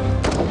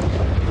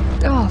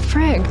 Oh,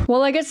 frig.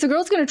 Well, I guess the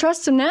girl's gonna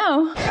trust him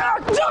now.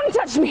 Don't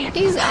touch me!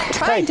 He's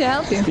trying to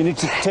help you. You need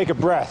to take a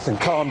breath and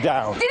calm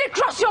down. Did it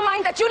cross your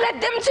mind that you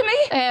led them to me?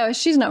 Yeah,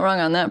 she's not wrong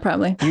on that,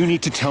 probably. You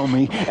need to tell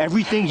me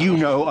everything you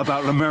know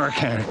about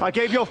l'Americain. I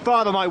gave your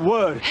father my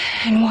word.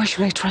 And why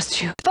should I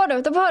trust you?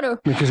 The photo.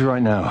 Because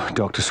right now,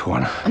 Dr.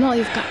 Swan, I'm all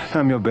you've got.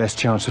 I'm your best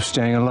chance of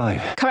staying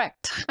alive.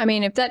 Correct. I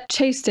mean, if that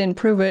chase didn't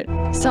prove it.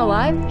 Still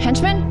alive?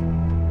 Henchman?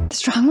 The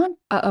strong one?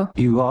 Uh-oh.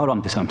 You are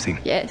onto something.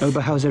 Yes.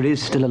 Oberhauser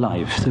is still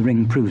alive. The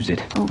ring proves it.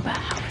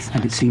 Oberhauser.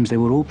 And it seems they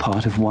were all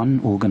part of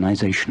one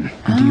organization.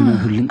 And do you know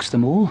who links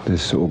them all?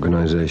 This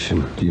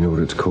organization, do you know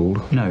what it's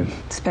called? No.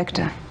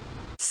 Spectre.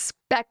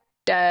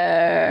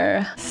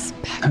 Spectre.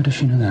 How does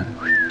she know that?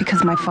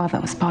 Because my father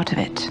was part of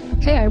it.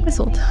 Hey, I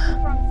whistled.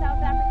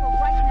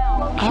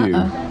 Q.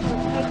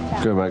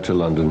 Go back to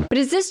London. But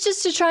is this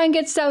just to try and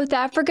get South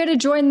Africa to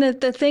join the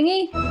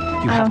thingy?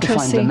 You have to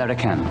find the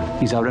American.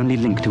 He's our only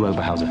link to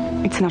Oberhauser.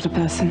 It's not a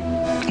person.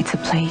 It's a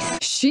place.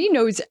 She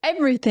knows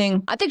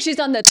everything. I think she's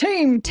on the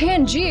team.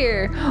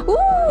 Tangier.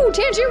 Ooh,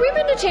 Tangier. We've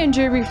been to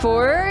Tangier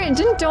before.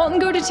 Didn't Dalton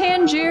go to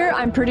Tangier?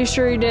 I'm pretty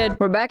sure he did.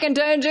 We're back in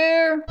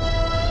Tangier.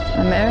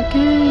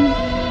 American.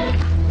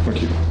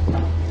 Thank you.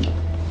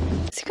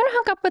 Is he gonna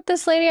hook up with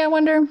this lady, I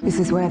wonder? This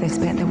is where they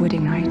spent their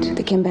wedding night.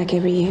 They came back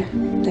every year.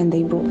 Then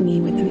they brought me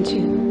with them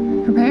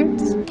too. Her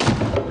parents?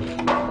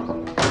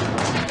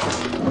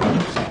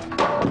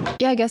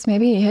 Yeah, I guess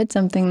maybe he hid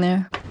something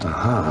there.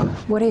 Aha.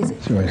 What is it?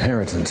 It's your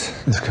inheritance.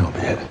 This can't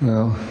be it.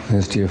 Well,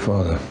 it's to your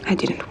father. I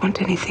didn't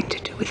want anything to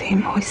do with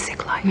him or his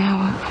sick life.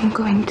 Now I'm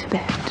going to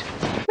bed.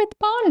 With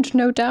Bond,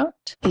 no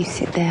doubt. You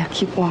sit there,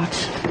 keep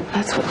watch.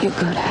 That's what you're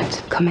good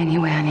at. Come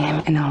anywhere near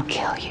him and I'll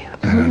kill you.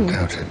 I don't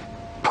doubt it.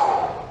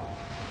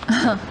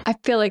 I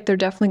feel like they're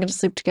definitely going to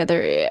sleep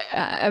together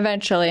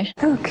eventually.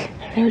 Look,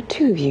 there are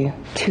two of you.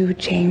 Two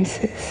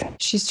Jameses.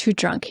 She's too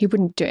drunk. He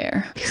wouldn't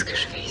dare. Qu'est-ce que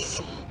je fais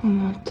ici?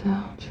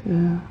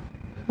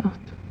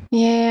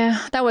 Yeah,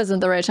 that wasn't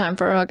the right time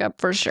for a hookup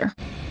for sure.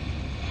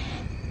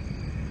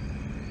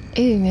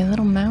 Ew, a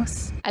little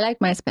mouse. I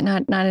like mice, but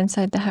not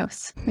inside the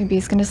house. Maybe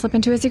he's going to slip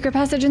into a secret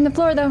passage in the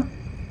floor, though.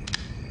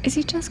 Is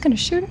he just going to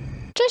shoot it?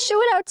 Just shoot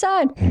it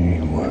outside. Who are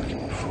you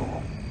working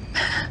for?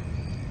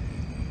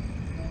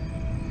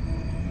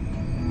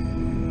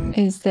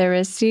 Is there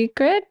a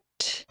secret?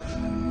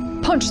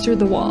 Punch through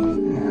the wall.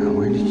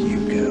 Where did you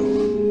go?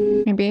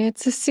 Maybe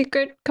it's a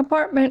secret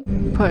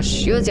compartment.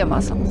 Push. Use your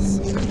muscles.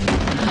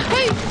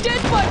 Hey, did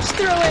punch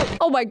through it!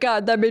 Oh my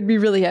god, that made me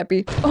really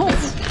happy. Oh,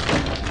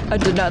 I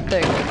did not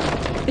think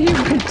he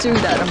would do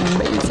that.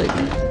 Amazing.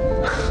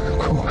 Of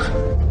course.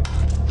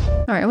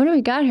 Alright, what do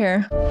we got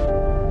here?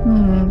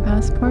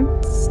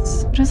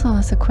 Passports? What is all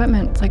this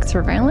equipment? It's like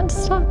surveillance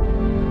stuff?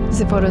 Is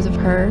it photos of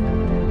her?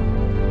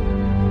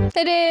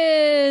 It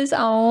is!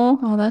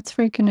 Oh, that's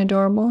freaking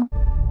adorable.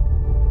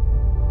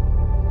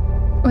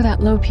 Oh,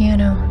 that low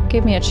piano.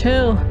 Gave me a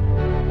chill.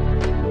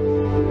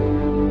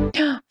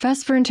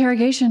 Vesper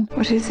interrogation.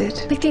 What is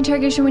it? Like the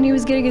interrogation when he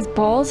was getting his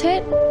balls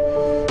hit?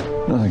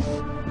 Nothing.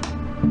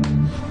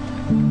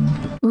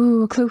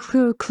 Ooh,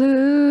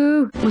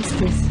 clue. What's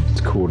this?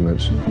 It's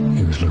coordinates.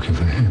 He was looking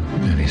for him,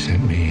 and he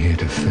sent me here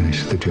to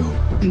finish the job.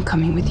 I'm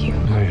coming with you.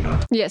 No, you're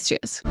not. Yes, she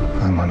is.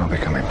 I might not be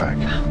coming back.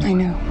 I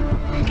know,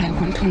 but I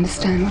want to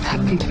understand what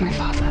happened to my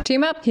father.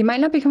 Team up. He might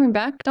not be coming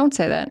back. Don't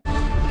say that.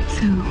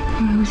 So,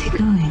 where was he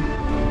going?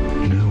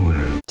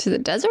 Nowhere. To the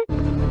desert?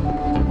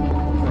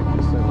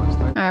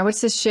 Alright,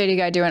 what's this shady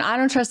guy doing? I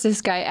don't trust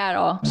this guy at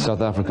all.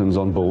 South Africans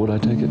on board, I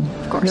take it?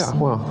 Of course. Yeah,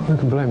 well, who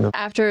can blame them?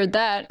 After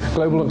that,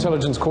 Global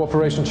intelligence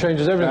cooperation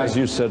changes everything. As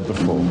you said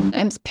before.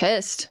 M's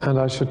pissed. And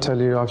I should tell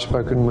you, I've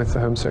spoken with the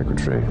Home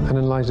Secretary, and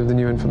in light of the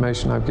new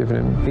information I've given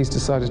him, he's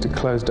decided to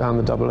close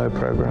down the 00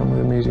 program with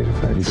immediate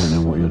effect. You don't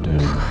know what you're doing.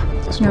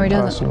 It's No, not he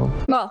doesn't.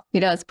 personal. Well, he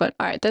does, but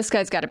alright, this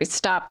guy's gotta be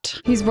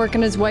stopped. He's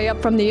working his way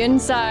up from the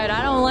inside.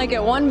 I don't like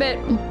it one bit.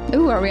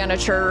 Ooh, are we on a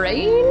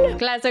train?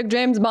 Classic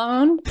James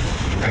Bond.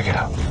 Pick it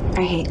up.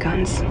 I hate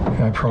guns.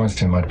 I promised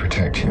him I'd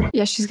protect you.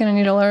 Yeah, she's gonna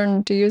need to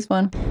learn to use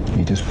one.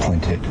 You just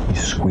point it, you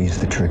squeeze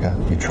the trigger,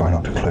 you try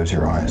not to close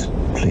your eyes.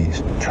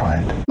 Please,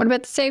 try it. What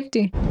about the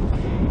safety?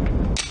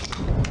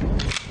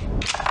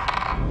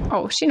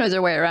 Oh, she knows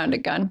her way around a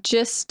gun.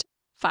 Just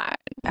fine.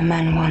 A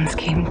man once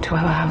came to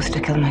our house to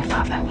kill my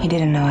father. He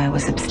didn't know I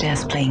was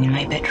upstairs playing in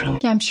my bedroom.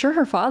 Yeah, I'm sure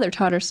her father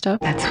taught her stuff.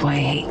 That's why I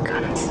hate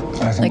guns.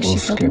 I think we'll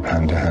skip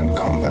hand-to-hand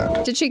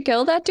combat. Did she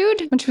kill that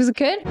dude when she was a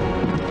kid?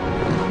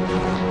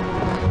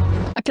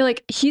 I feel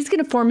like he's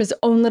gonna form his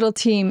own little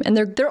team and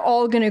they're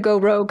all gonna go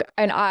rogue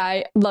and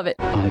I love it.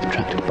 I've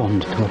tracked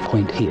Bond to a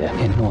point here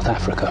in North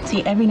Africa.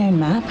 See, every known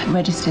map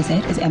registers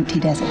it as empty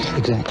desert.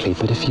 Exactly,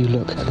 but if you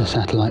look at the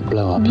satellite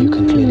blow-up, you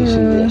can clearly see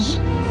this.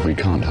 We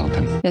can't help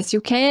him. Yes, you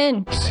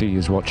can. C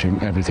is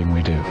watching everything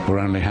we do. We're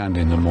only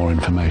handing them more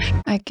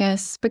information. I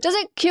guess. But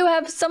doesn't Q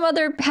have some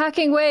other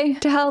hacking way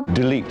to help?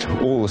 Delete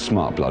all the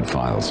smart blood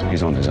files.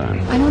 He's on his own.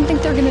 I don't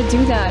think they're gonna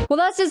do that. Well,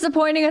 that's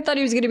disappointing. I thought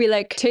he was gonna be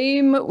like,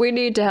 team, we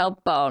need to help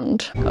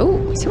Bond.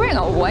 Oh, is he wearing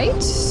a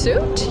white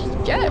suit?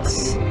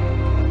 Yes.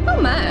 Oh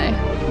my.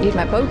 Need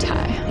my bow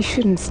tie. You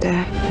shouldn't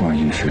stare. Well,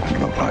 you shouldn't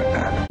look like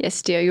that.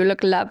 Yes, dear, you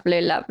look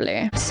lovely,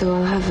 lovely. So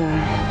I'll have a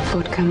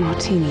vodka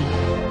martini.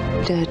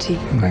 Dirty.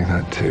 Make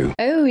that too.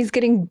 Oh, he's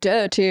getting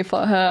dirty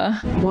for her.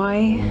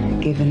 Why,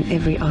 given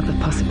every other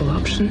possible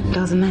option,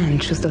 does a man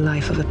choose the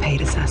life of a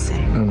paid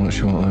assassin? I'm not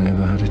sure I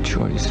ever had a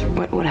choice.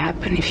 What would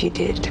happen if you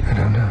did? I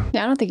don't know.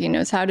 Yeah, I don't think he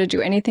knows how to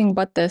do anything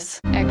but this.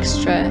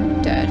 Extra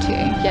dirty.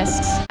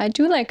 Yes, I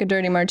do like a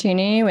dirty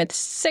martini with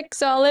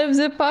 6 olives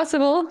if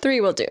possible. 3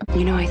 will do.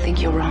 You know, I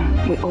think you're wrong.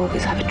 We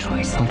always have a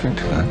choice. I'll drink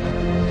to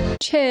that.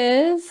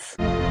 Cheers.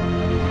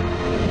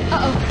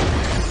 Uh-oh.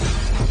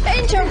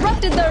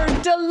 Interrupted their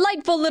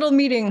delightful little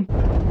meeting.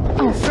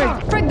 Oh,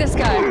 frig this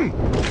guy.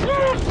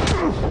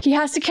 He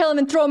has to kill him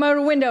and throw him out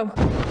a window.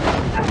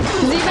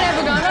 Does he even have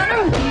a gun on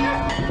him?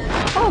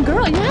 Oh,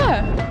 girl,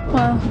 yeah.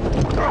 Well,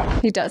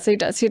 he does.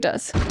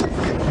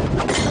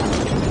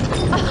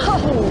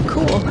 Oh,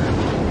 cool.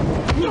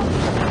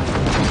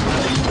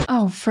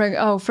 Oh,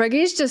 frig,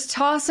 he's just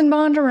tossing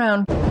Bond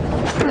around.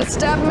 Gonna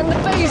stab him in the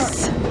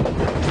face.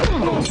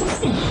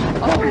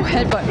 Oh,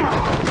 headbutt.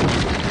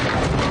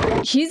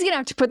 He's gonna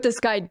have to put this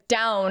guy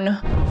down.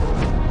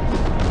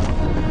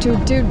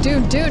 Dude.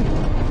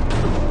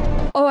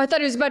 Oh, I thought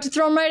he was about to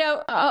throw him right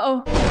out.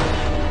 Uh-oh.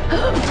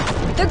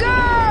 The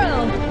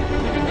girl!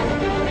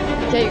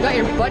 Yeah, you got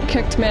your butt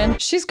kicked, man.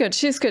 She's good.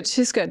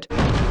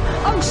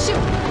 Oh,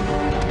 shoot.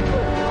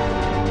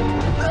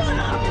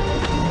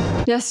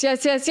 Yes.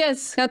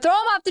 Now throw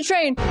him off the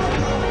train.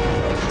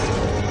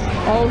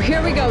 Oh,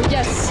 here we go.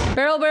 Yes.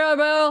 Barrel.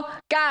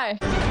 Guy.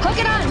 Hook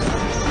it on.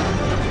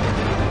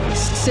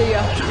 See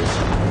ya.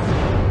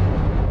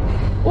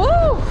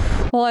 Woo!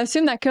 Well, I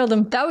assume that killed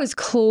him. That was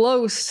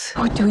close.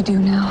 What do we do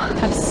now?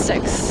 Have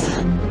 6.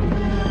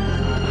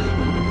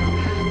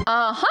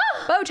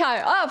 Bow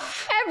tie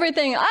off.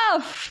 Everything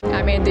off.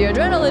 I mean, the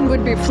adrenaline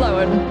would be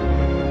flowing.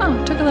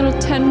 Oh, took a little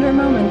tender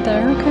moment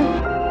there. Okay.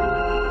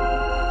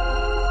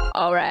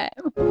 All right.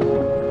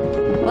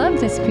 Love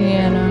this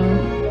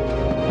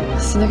piano.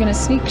 So they're gonna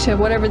sneak to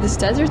whatever this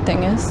desert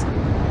thing is.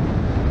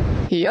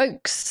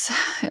 Yikes.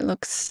 It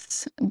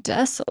looks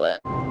desolate.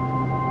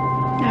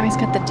 Now he's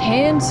got the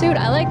tan suit.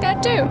 I like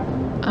that too.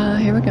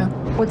 Here we go.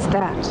 What's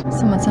that?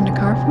 Someone sent a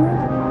car for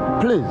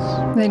him?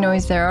 Please. They know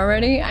he's there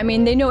already. I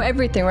mean, they know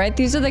everything, right?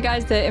 These are the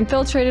guys that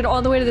infiltrated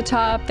all the way to the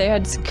top. They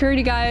had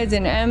security guys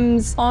in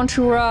M's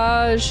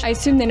entourage. I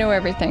assume they know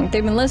everything.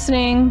 They've been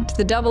listening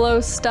to the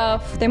 00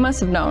 stuff. They must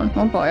have known.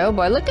 Oh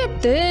boy, look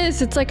at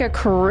this. It's like a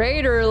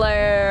crater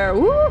lair.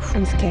 Woo!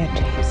 I'm scared,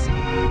 James.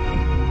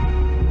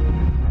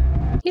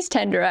 He's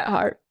tender at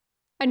heart.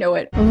 I know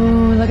it.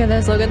 Ooh, look at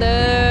this.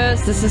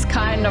 This is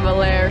kind of a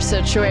lair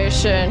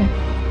situation.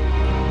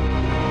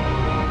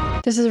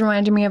 This is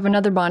reminding me of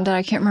another Bond that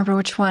I can't remember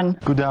which one.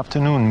 Good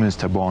afternoon,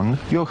 Mr. Bond.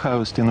 Your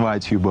host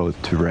invites you both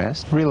to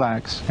rest,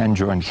 relax, and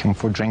join him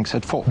for drinks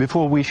at 4.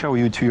 Before we show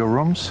you to your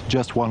rooms,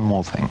 just one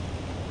more thing.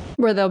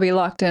 Where they'll be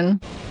locked in.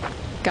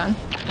 Gun.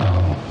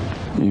 Oh,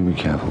 you be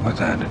careful with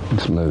that.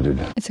 It's loaded.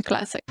 It's a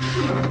classic.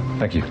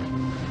 Thank you.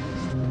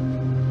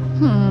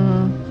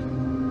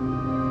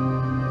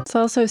 It's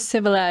also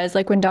civilized,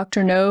 like when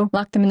Dr. No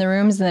locked them in the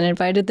rooms and then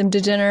invited them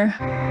to dinner.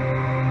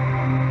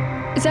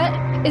 Is that,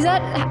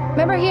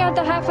 remember he had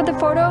the half of the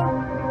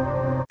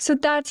photo? So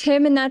that's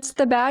him and that's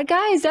the bad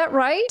guy? Is that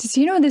right? Does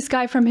he know this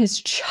guy from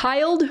his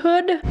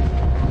childhood?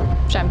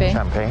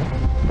 Champagne.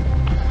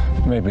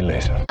 Maybe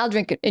later. I'll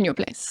drink it in your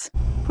place.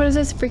 What is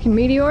this, freaking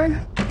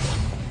meteor?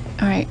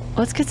 All right,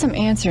 let's get some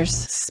answers,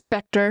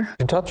 Spectre. You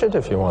can touch it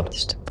if you want.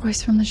 Just a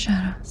voice from the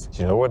shadows.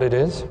 Do you know what it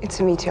is? It's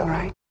a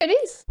meteorite. It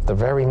is. The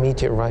very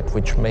meteorite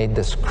which made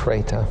this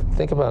crater.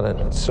 Think about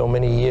it. So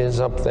many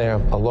years up there,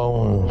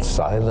 alone,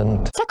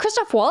 silent. Is that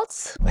Christoph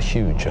Waltz? A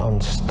huge,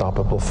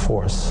 unstoppable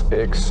force.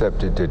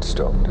 Except it did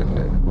stop, didn't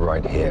it?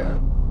 Right here.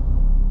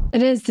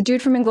 It is the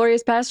dude from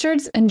Inglourious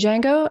Bastards and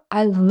Django.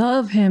 I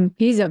love him.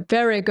 He's a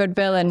very good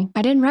villain.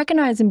 I didn't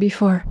recognize him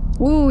before.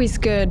 Ooh, he's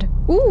good.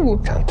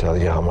 Ooh. Can't tell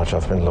you how much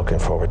I've been looking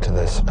forward to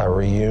this. A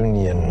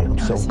reunion. I'm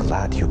so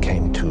glad you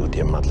came too,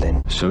 dear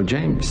Madeleine. So,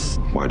 James,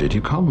 why did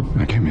you come?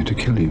 I came here to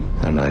kill you.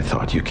 And I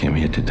thought you came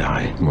here to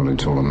die. Well,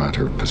 it's all a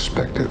matter of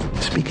perspective.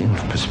 Speaking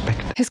of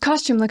perspective. His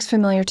costume looks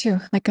familiar too,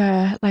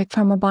 like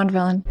from a Bond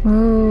villain.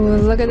 Ooh,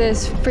 look at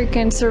this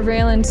freaking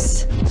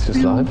surveillance. Is this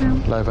live?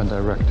 Live and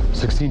direct.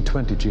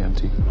 1620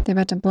 GMT. They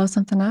about to blow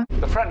something up?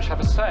 The French have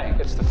a saying,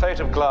 it's the fate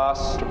of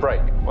glass to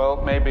break.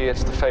 Well, maybe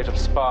it's the fate of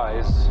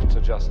spies to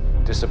just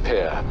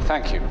disappear.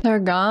 Thank you. They're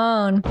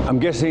gone. I'm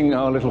guessing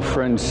our little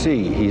friend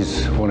C,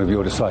 he's one of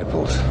your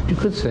disciples. You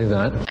could say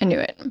that. I knew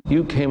it.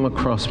 You came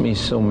across me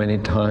so many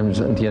times,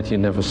 and yet you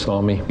never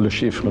saw me. Le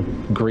chiffre,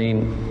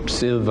 green,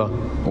 silver.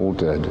 All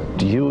dead.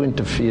 You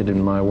interfered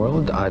in my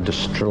world, I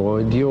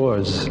destroyed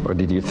yours. Or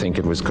did you think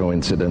it was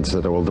coincidence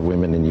that all the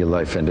women in your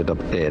life ended up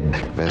dead?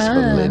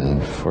 Vesper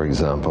Lynn, for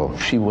example.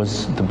 She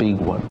was the big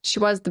one. She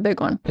was the big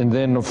one. And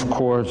then, of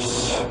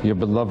course, your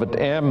beloved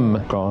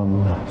M,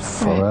 gone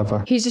forever.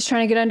 Right. He's just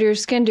trying to get under your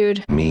skin,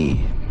 dude.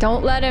 Me.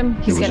 Don't let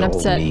him. He's getting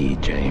upset. Me,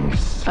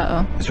 James.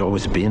 Uh-oh. It's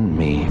always been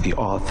me, the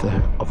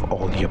author of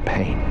all your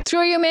pain.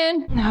 Screw you,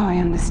 man. Now I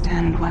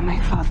understand why my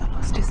father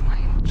lost his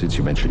mind. Since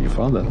you mentioned your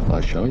father,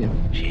 I'll show you.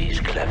 She's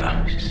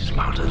clever. She's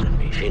smarter than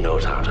me. She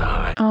knows how to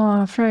hide.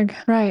 Oh, frig.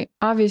 Right.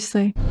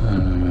 Obviously.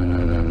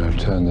 No.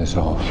 Turn this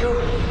off.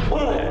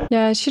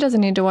 Yeah, she doesn't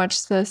need to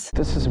watch this.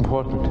 This is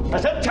important. I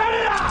said turn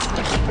it off!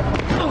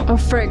 Oh,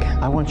 frig.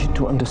 I want you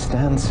to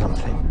understand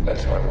something.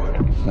 That's my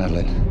word.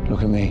 Madeline,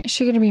 look at me. Is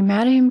she gonna be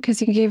mad at him because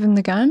he gave him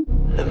the gun?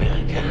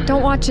 America.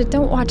 Don't watch it.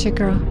 Don't watch it,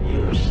 girl.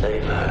 You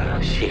save her.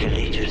 She can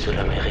lead you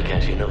to America.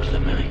 She knows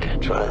America.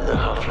 Try the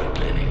Hoffman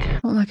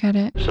Clinic. Don't look at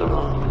it. So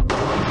long.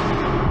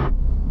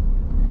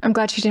 I'm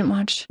glad she didn't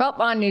watch. Well,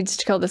 Bond needs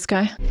to kill this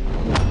guy.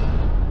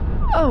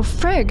 Oh,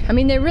 frig. I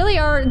mean, they really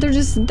are,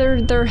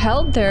 they're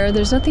held there.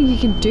 There's nothing he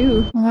can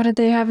do. What, did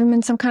they have him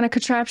in some kind of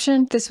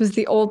contraption? This was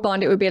the old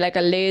Bond. It would be like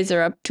a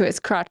laser up to his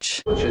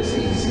crotch. Just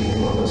easy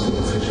on a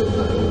superficial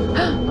level.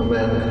 A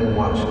man can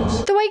watch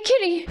us. The white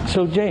kitty.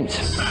 So, James.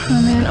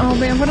 Oh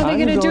man, what are they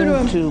gonna do to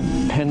him? To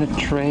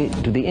penetrate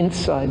to the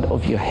inside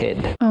of your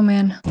head. Oh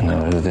man.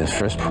 Now, the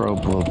first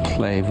probe will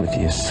play with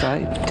your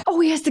sight.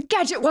 Oh, he has the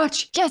gadget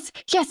watch. Yes,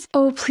 yes.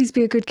 Oh, please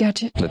be a good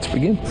gadget. Let's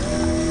begin.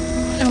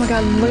 Oh my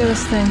god, look at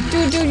this thing.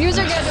 Dude, use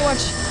your gadget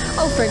watch.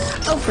 Oh frig,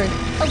 oh frig,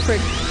 oh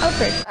frig, oh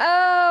frig.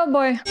 Oh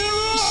boy.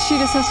 She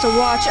just has to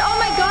watch. Oh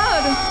my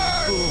god!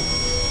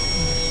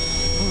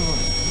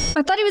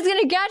 I thought he was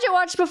gonna gadget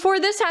watch before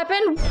this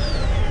happened.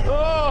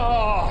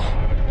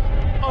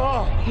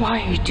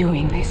 Why are you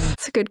doing this?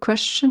 That's a good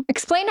question.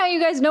 Explain how you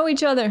guys know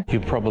each other. You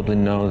probably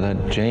know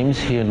that James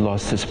here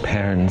lost his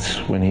parents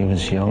when he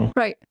was young.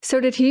 Right. So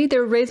did he? They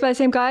were raised by the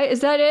same guy? Is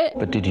that it?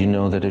 But did you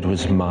know that it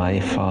was my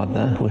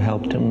father who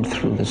helped him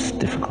through this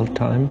difficult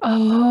time?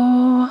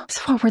 Oh.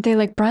 So what, were they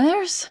like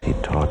brothers? He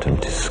taught him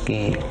to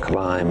ski,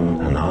 climb,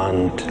 and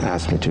hunt.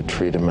 Asked me to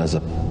treat him as a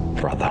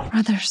brother.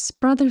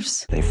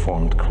 Brothers. They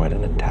formed quite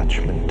an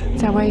attachment.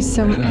 Is that why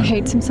he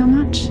hates him so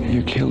much?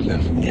 You killed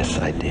him. Yes,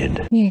 I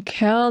did. You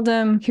killed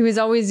him. He was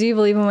always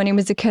evil even when he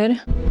was a kid.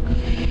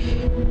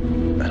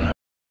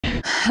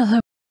 Hello.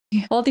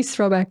 All these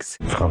throwbacks.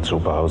 Franz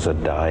Oberhauser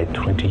died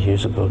 20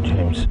 years ago,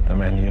 James. The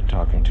man you're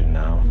talking to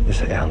now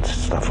is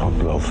Ernst Stafford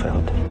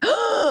Blofeld.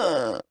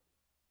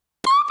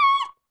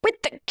 With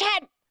the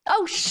cat!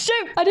 Oh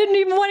shoot! I didn't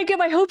even want to get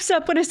my hopes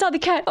up when I saw the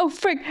cat. Oh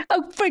frig!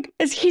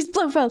 He's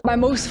Blofeld. My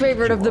most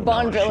favorite of the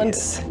Bond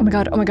villains. Oh my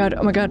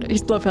god,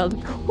 he's Blofeld.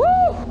 Woo!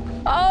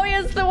 Oh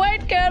yes, the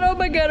white cat. Oh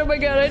my god,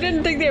 I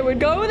didn't think they would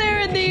go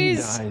there in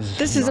these.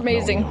 This is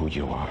amazing. Who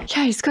you are.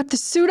 Yeah, he's got the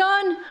suit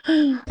on.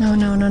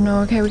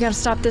 No. Okay, we gotta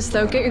stop this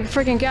though. Get your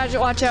freaking gadget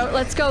watch out.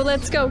 Let's go.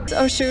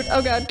 Oh shoot.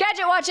 Oh god.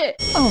 Gadget watch it!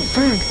 Oh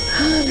frig.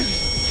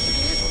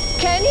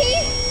 Can he?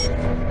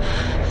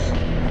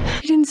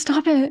 He didn't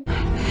stop it.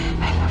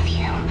 I love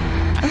you.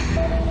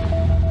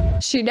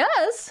 She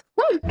does.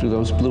 Do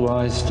those blue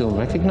eyes still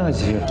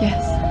recognize you?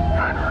 Yes.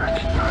 I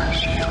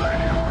recognize you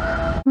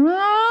anywhere.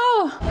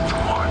 Oh!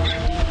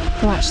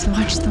 The watch.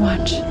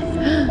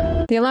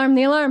 The alarm.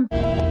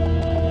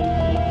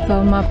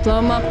 Blow him up.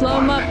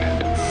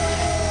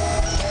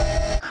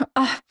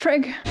 Ah,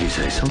 frig. You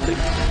say something?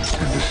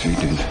 Never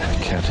seated.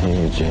 Can't hear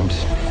you,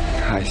 James.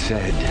 I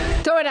said,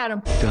 Throw it at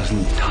him.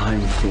 doesn't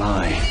time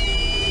fly?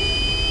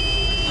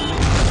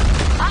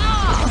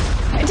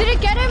 Did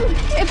it get him?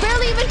 It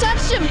barely even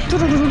touched him.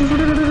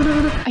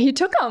 He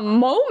took a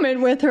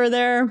moment with her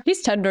there.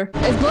 He's tender.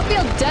 Is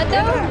Blofeld dead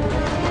though?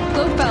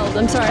 Blofeld.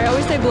 I'm sorry. I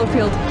always say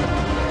Blofeld.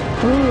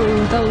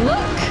 Ooh, the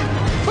look.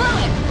 Blow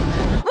it.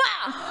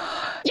 Wow.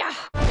 Yeah.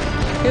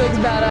 He looks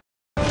badass.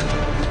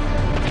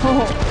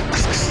 Oh.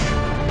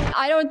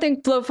 I don't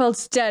think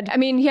Blofeld's dead. I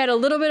mean, he had a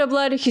little bit of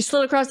blood. He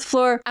slid across the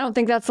floor. I don't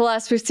think that's the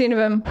last we've seen of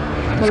him.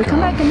 Will we come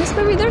back in this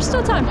movie? There's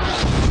still time.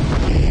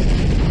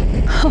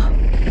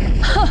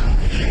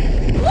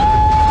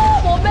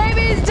 Well,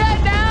 maybe he's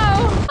dead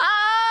now.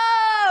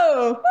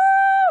 Oh!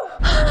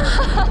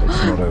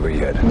 It's not over yet.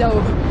 yet.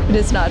 No, it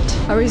is not.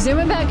 Are we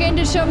zooming back in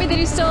to show me that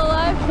he's still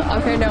alive?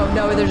 Okay,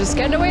 no, they're just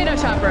getting away in a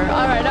chopper.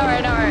 All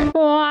right.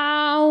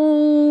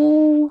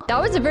 Wow. That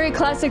was a very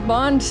classic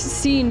Bond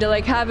scene to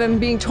like have him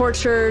being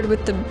tortured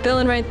with the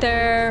villain right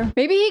there.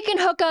 Maybe he can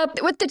hook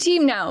up with the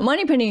team now.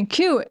 Moneypenny,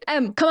 Q,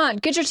 M, come on,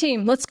 get your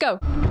team. Let's go.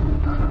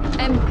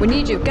 M, we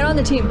need you. Get on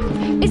the team.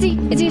 Is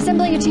he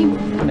assembling a team?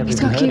 He's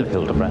got Q.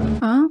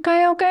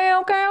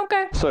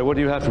 Okay. So, what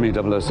do you have for me,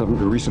 007?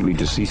 The recently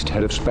deceased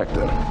head of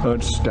Spectre,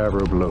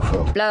 Stavro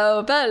Blofeld.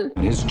 Blofeld.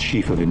 And his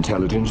chief of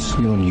intelligence,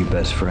 your new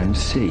best friend,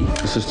 C.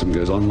 The system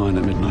goes online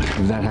at midnight.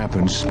 If that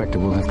happens, Spectre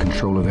will have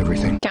control of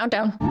everything.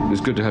 Countdown.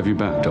 It's good to have you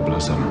back,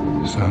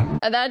 007. So?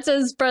 That's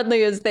as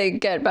friendly as they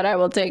get, but I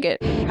will take it.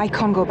 I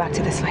can't go back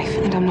to this life,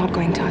 and I'm not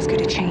going to ask you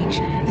to change.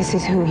 This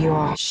is who you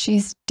are.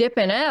 She's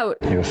dipping out.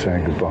 You're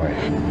saying goodbye.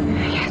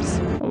 Yes.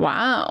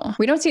 Wow.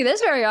 We don't see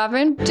this very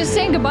often. Just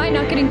saying goodbye,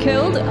 not getting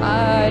killed.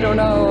 I don't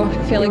know.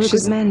 I feel like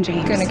she's gonna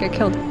get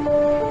killed.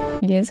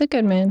 He is a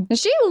good man. And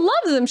she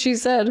loves him, she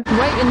said.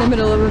 Right in the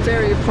middle of a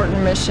very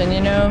important mission, you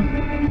know?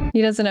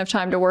 He doesn't have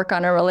time to work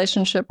on a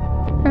relationship.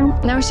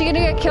 Now is she gonna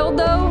get killed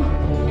though?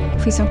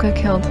 Please don't get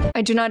killed.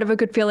 I do not have a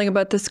good feeling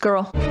about this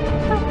girl.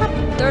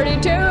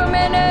 32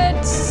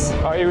 minutes!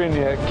 Are you in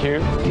yet,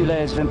 Q? 2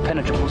 layers of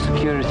impenetrable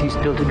security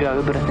still to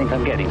go, but I think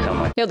I'm getting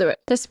somewhere. He'll do it.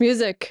 This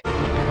music.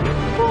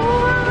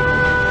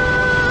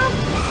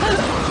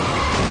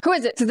 Who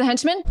is it? Is it the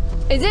henchman?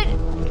 Is it?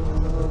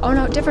 Oh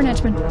no, different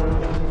henchman.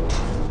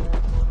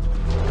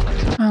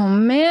 Oh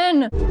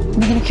man.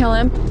 Am I gonna kill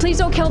him? Please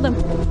don't kill them.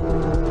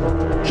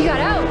 He got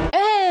out.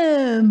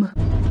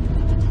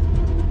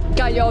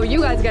 God, yo, you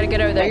guys gotta get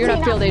out of there. You're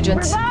not field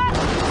agents. Go.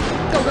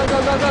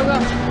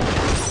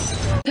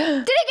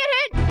 Did he get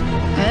hit?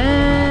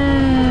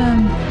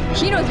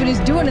 He knows what he's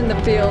doing in the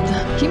field.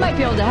 He might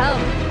be able to help.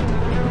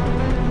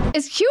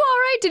 Is Q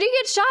alright? Did he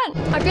get shot?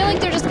 I feel like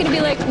they're just gonna be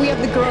like, we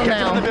have the girl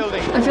now.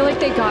 I feel like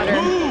they got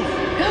her.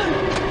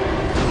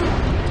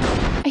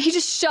 He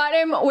just shot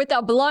him with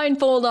a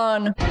blindfold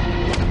on.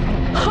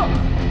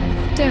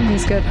 Damn,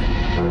 he's good.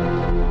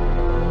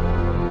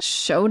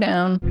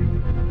 Showdown.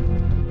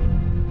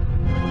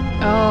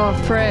 Oh,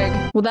 frig.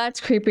 Well,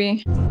 that's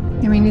creepy.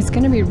 I mean, he's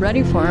gonna be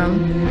ready for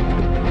him.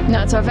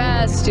 Not so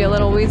fast, you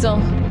little weasel.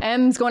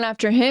 M's going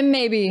after him,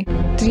 maybe.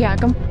 Did he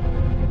hack him?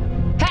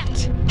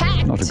 Hacked!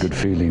 Not a good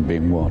feeling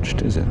being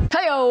watched, is it?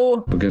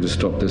 Hey-o! We're going to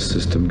stop this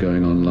system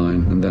going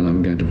online, and then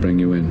I'm going to bring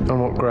you in. On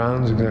what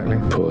grounds exactly?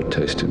 Poor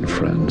taste in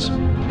friends.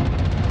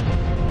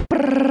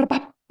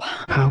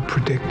 How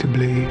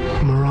predictably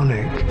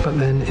moronic. But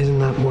then isn't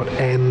that what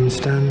M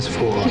stands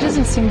for? He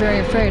doesn't seem very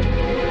afraid.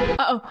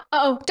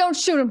 Uh-oh, don't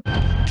shoot him.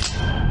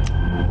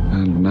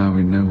 And now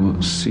we know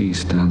what C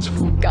stands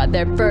for. Got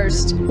there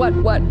first. What?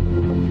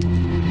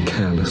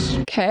 Careless.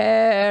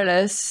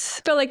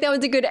 Careless. Felt like that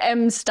was a good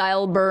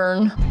M-style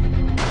burn.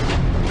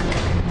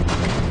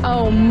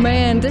 Oh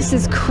man, this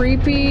is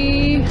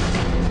creepy.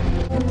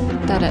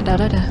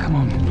 Da-da-da-da-da. Come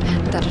on.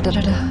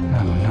 Da-da-da-da-da.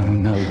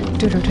 No.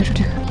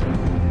 Do-do-do-do-do.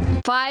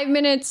 5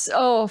 minutes.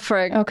 Oh,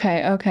 frig.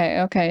 Okay.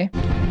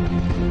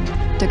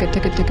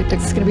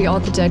 This is gonna be all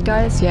the dead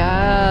guys?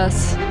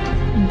 Yes.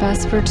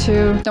 Vesper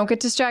 2. Don't get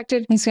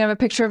distracted. He's gonna have a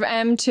picture of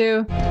M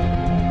too.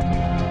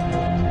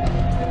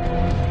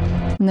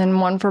 And then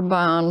one for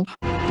Bond.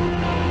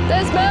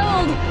 This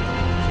build!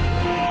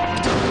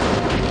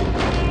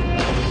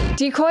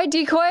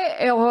 Decoy?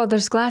 Oh,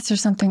 there's glass or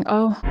something.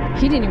 Oh,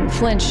 he didn't even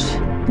flinch.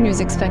 He was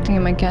expecting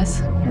him, I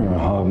guess. You're a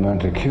hard man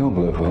to kill,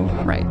 Blofeld.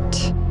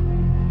 Right.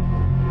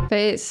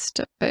 Face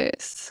to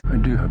face. I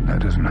do hope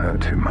that doesn't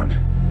hurt too much.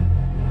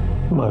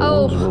 My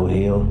wounds will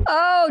heal.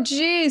 Oh,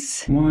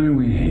 jeez. Why are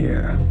we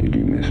here? Did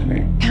you miss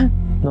me?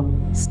 No.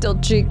 Still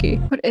cheeky.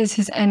 What is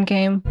his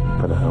endgame?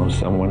 But I know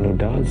someone who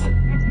does.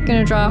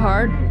 Gonna draw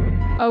hard?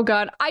 Oh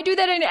god. I do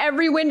that in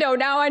every window.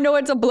 Now I know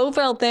it's a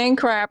Blofeld thing.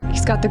 Crap.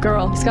 He's got the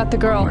girl.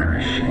 Where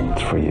is she?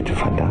 It's for you to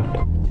find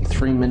out. In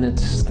 3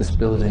 minutes, this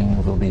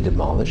building will be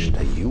demolished.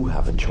 You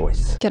have a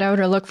choice. Get out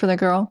or look for the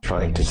girl.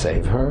 Trying to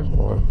save her,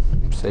 or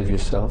save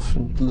yourself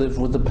and live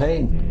with the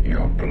pain.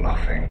 You're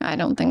bluffing. I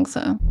don't think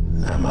so.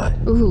 Am I?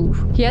 Ooh.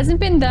 He hasn't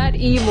been that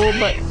evil,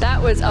 but that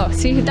was... Oh,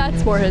 see,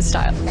 that's more his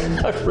style.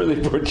 I've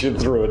really put you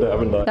through it,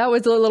 haven't I? That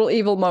was a little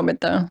evil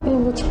moment, though.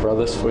 Well, that's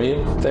brothers for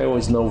you. They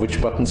always know which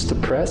buttons to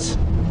press.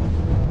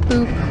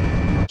 Boop.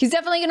 He's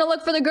definitely gonna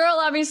look for the girl,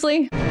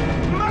 obviously.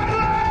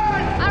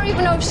 I don't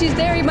even know if she's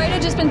there. He might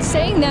have just been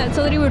saying that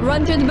so that he would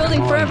run through the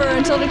building forever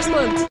until it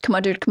explodes. Come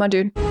on,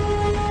 dude.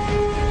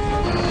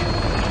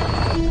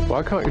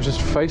 Why can't you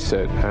just face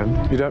it, Em?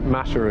 You don't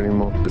matter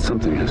anymore. But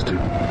something has to.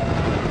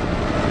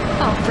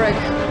 Oh, frig.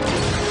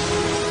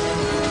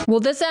 Well,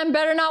 this M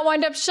better not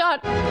wind up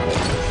shot.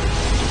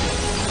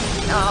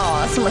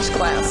 Oh, so much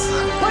glass.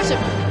 Push him.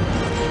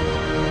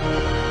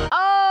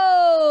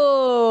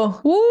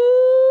 Oh!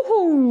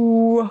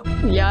 Woohoo!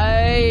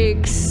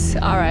 Yikes.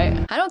 All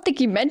right. I don't think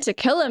he meant to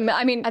kill him.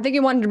 I mean, I think he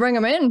wanted to bring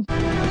him in.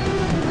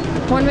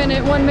 1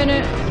 minute.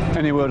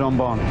 Any word on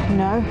Bond?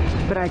 No,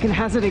 but I can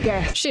hazard a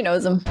guess. She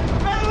knows him.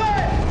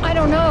 I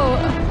don't know.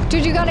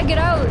 Dude, you gotta get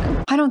out.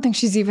 I don't think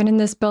she's even in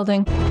this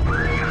building.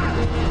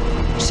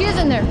 She is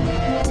in there.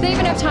 Do they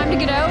even have time to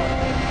get out?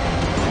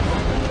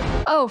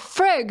 Oh,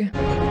 frig.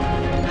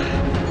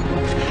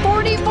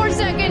 44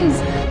 seconds.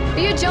 Are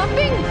you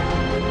jumping?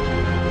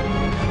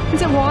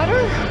 Is it water?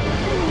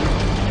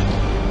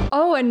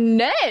 Oh, a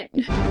net.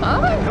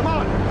 Oh. Come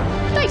on.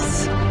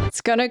 Nice.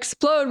 It's gonna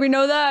explode. We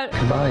know that.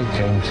 Goodbye,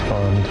 James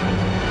Bond.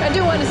 I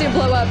do want to see it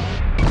blow up.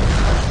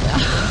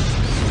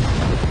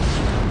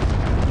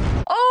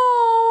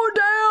 Oh,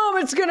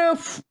 damn. It's gonna...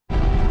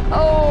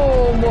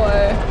 Oh,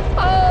 boy.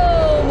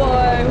 Oh,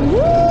 boy.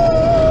 Woo!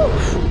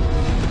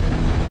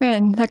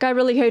 Man, that guy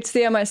really hates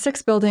the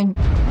MI6 building.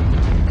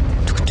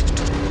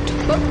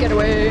 Oh, get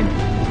away.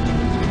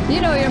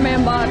 You know your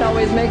man Bond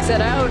always makes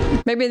it out.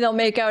 Maybe they'll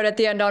make out at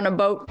the end on a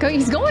boat.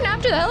 He's going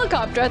after the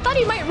helicopter. I thought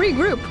he might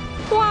regroup.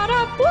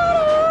 Water,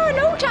 water,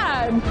 no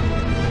time.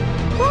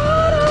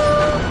 Water.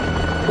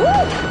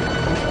 Woo!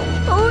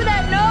 Ooh,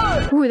 that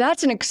note. Ooh,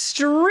 that's an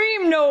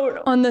extreme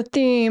note on the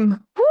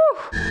theme. Woo!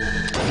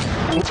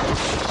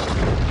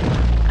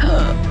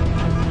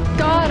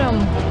 Got him.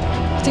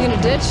 Is he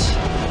gonna ditch?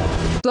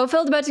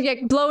 Blofeld about to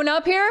get blown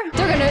up here?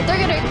 They're gonna hit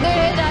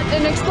that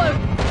and explode.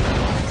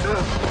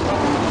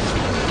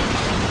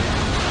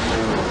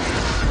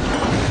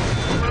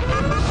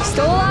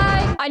 Still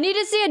alive? I need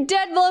to see a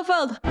dead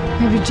Blofeld.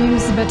 Maybe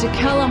James is about to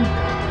kill him.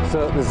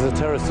 So this is a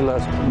terrorist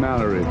alert.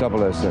 Mallory,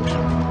 006.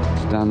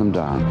 Stand them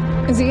down.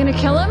 Is he gonna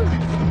kill him?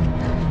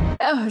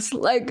 Oh, his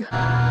leg.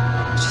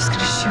 Just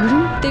gonna shoot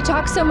him? They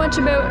talk so much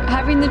about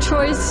having the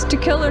choice to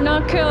kill or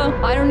not kill.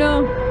 I don't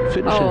know.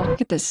 Finish it.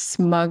 Look at this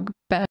smug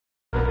bet.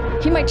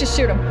 He might just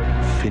shoot him.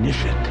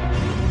 Finish it.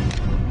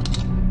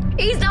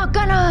 He's not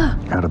gonna!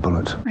 Out of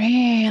bullets.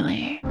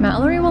 Really?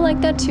 Mallory will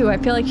like that too. I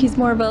feel like he's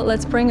more of a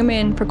let's bring him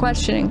in for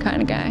questioning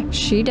kind of guy.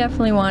 She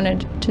definitely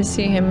wanted to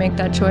see him make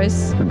that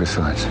choice. And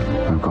besides,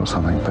 I've got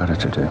something better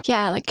to do.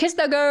 Yeah, like kiss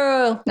the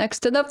girl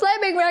next to the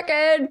flaming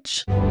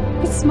wreckage.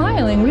 He's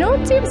smiling. We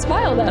don't see him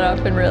smile that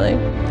often, really.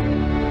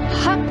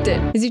 Hucked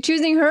it. Is he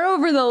choosing her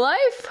over the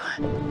life?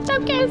 No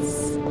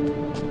kiss.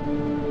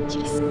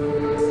 Yes.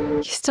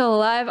 He's still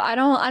alive. I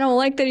don't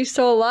like that he's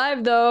still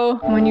alive though.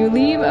 When you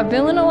leave a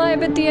villain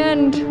alive at the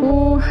end,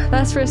 ooh,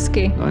 that's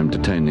risky. I'm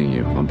detaining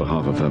you on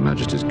behalf of Her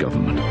Majesty's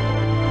government.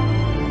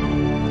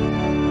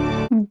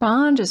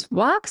 Bond just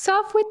walks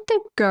off with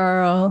the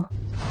girl.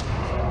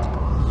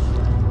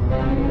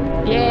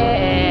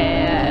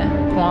 Yeah.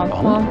 Womp,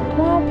 womp,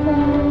 womp,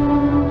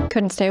 womp.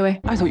 Couldn't stay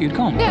away. I thought you'd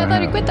gone. Yeah, I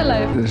thought he quit the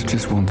life. There's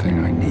just one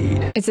thing I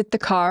need. Is it the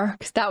car?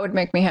 Because that would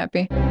make me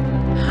happy.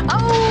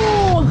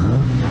 Oh!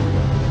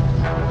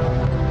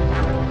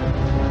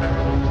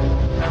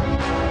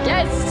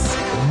 Yes!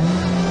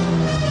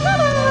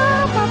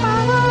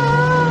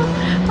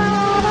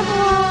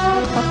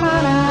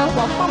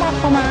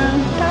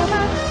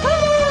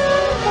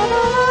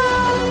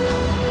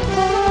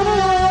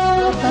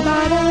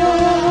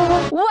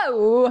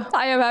 Whoa!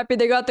 I am happy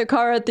they got the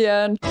car at the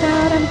end.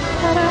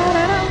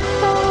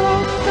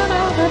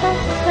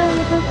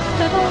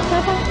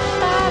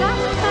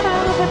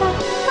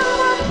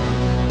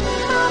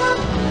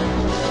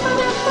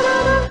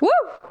 Woo!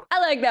 I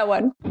like that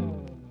one.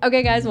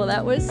 Okay guys, well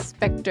that was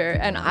Spectre,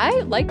 and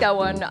I like that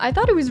one. I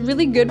thought it was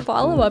really good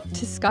follow-up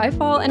to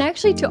Skyfall, and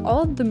actually to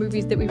all of the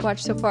movies that we've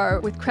watched so far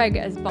with Craig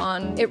as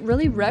Bond. It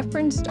really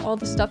referenced all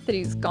the stuff that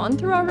he's gone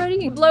through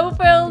already.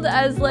 Blofeld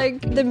as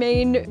like the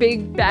main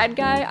big bad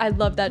guy, I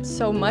love that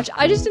so much.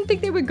 I just didn't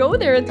think they would go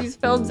there in these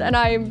films, and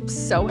I'm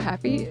so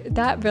happy.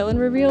 That villain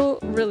reveal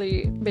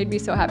really made me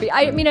so happy.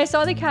 I mean, I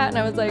saw the cat and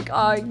I was like,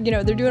 you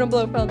know, they're doing a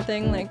Blofeld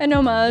thing, like an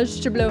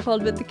homage to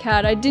Blofeld with the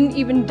cat. I didn't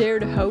even dare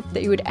to hope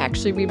that he would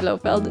actually be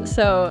Blofeld.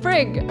 So,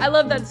 frig, I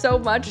love that so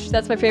much.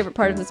 That's my favorite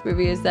part of this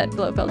movie, is that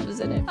Blofeld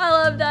was in it. I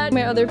love that.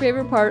 My other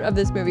favorite part of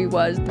this movie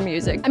was the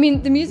music. I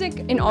mean, the music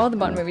in all the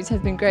Bond movies has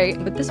been great,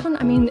 but this one,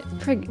 I mean,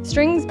 frig,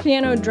 strings,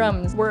 piano,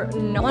 drums were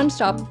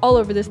non-stop all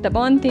over this. The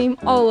Bond theme,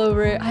 all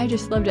over it. I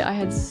just loved it. I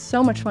had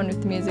so much fun with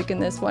the music in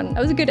this one.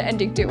 That was a good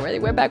ending too, where they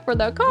went back for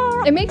the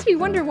car. It makes me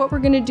wonder what we're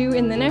gonna do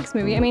in the next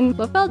movie. I mean,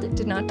 Blofeld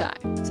did not die.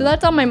 So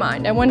that's on my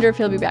mind. I wonder if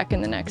he'll be back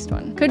in the next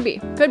one. Could be,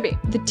 could be.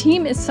 The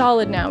team is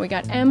solid now. We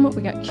got M,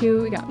 we got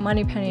Q, we got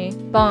Moneypenny,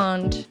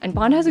 Bond, and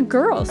Bond has a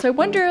girl. So I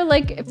wonder,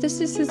 like, if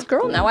this is his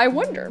girl now. I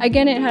wonder.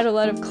 Again, it had a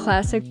lot of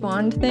classic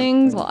Bond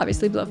things. Well,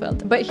 obviously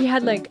Blofeld, but he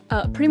had like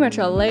pretty much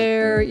a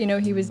lair. You know,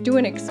 he was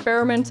doing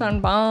experiments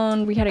on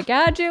Bond. We had a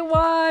gadget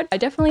watch. I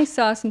definitely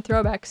saw some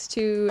throwbacks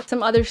to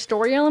some other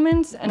story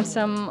elements and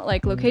some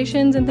like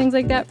locations and things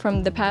like that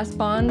from the past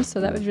Bond. So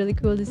that was really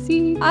cool to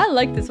see. I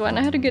like this one.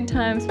 I had a good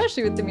time,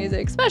 especially with the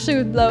music, especially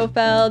with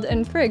Blofeld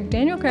and frig,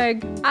 Daniel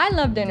Craig. I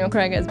love Daniel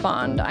Craig as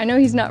Bond. I know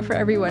he's not for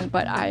everyone,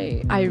 but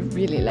I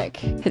really like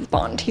his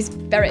Bond. He's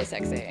very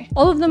sexy.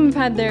 All of them have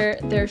had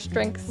their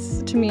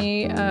strengths to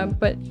me,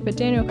 but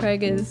Daniel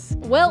Craig is,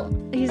 well,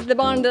 he's the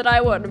Bond that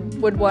I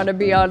would want to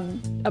be on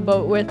a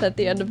boat with at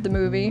the end of the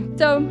movie.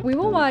 So we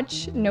will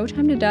watch No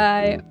Time to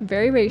Die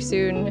very, very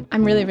soon.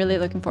 I'm really, really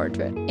looking forward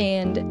to it.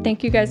 And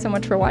thank you guys so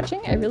much for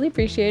watching. I really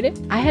appreciate it.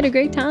 I had a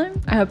great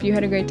time. I hope you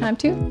had a great time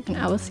too. And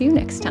I will see you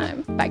next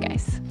time. Bye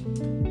guys.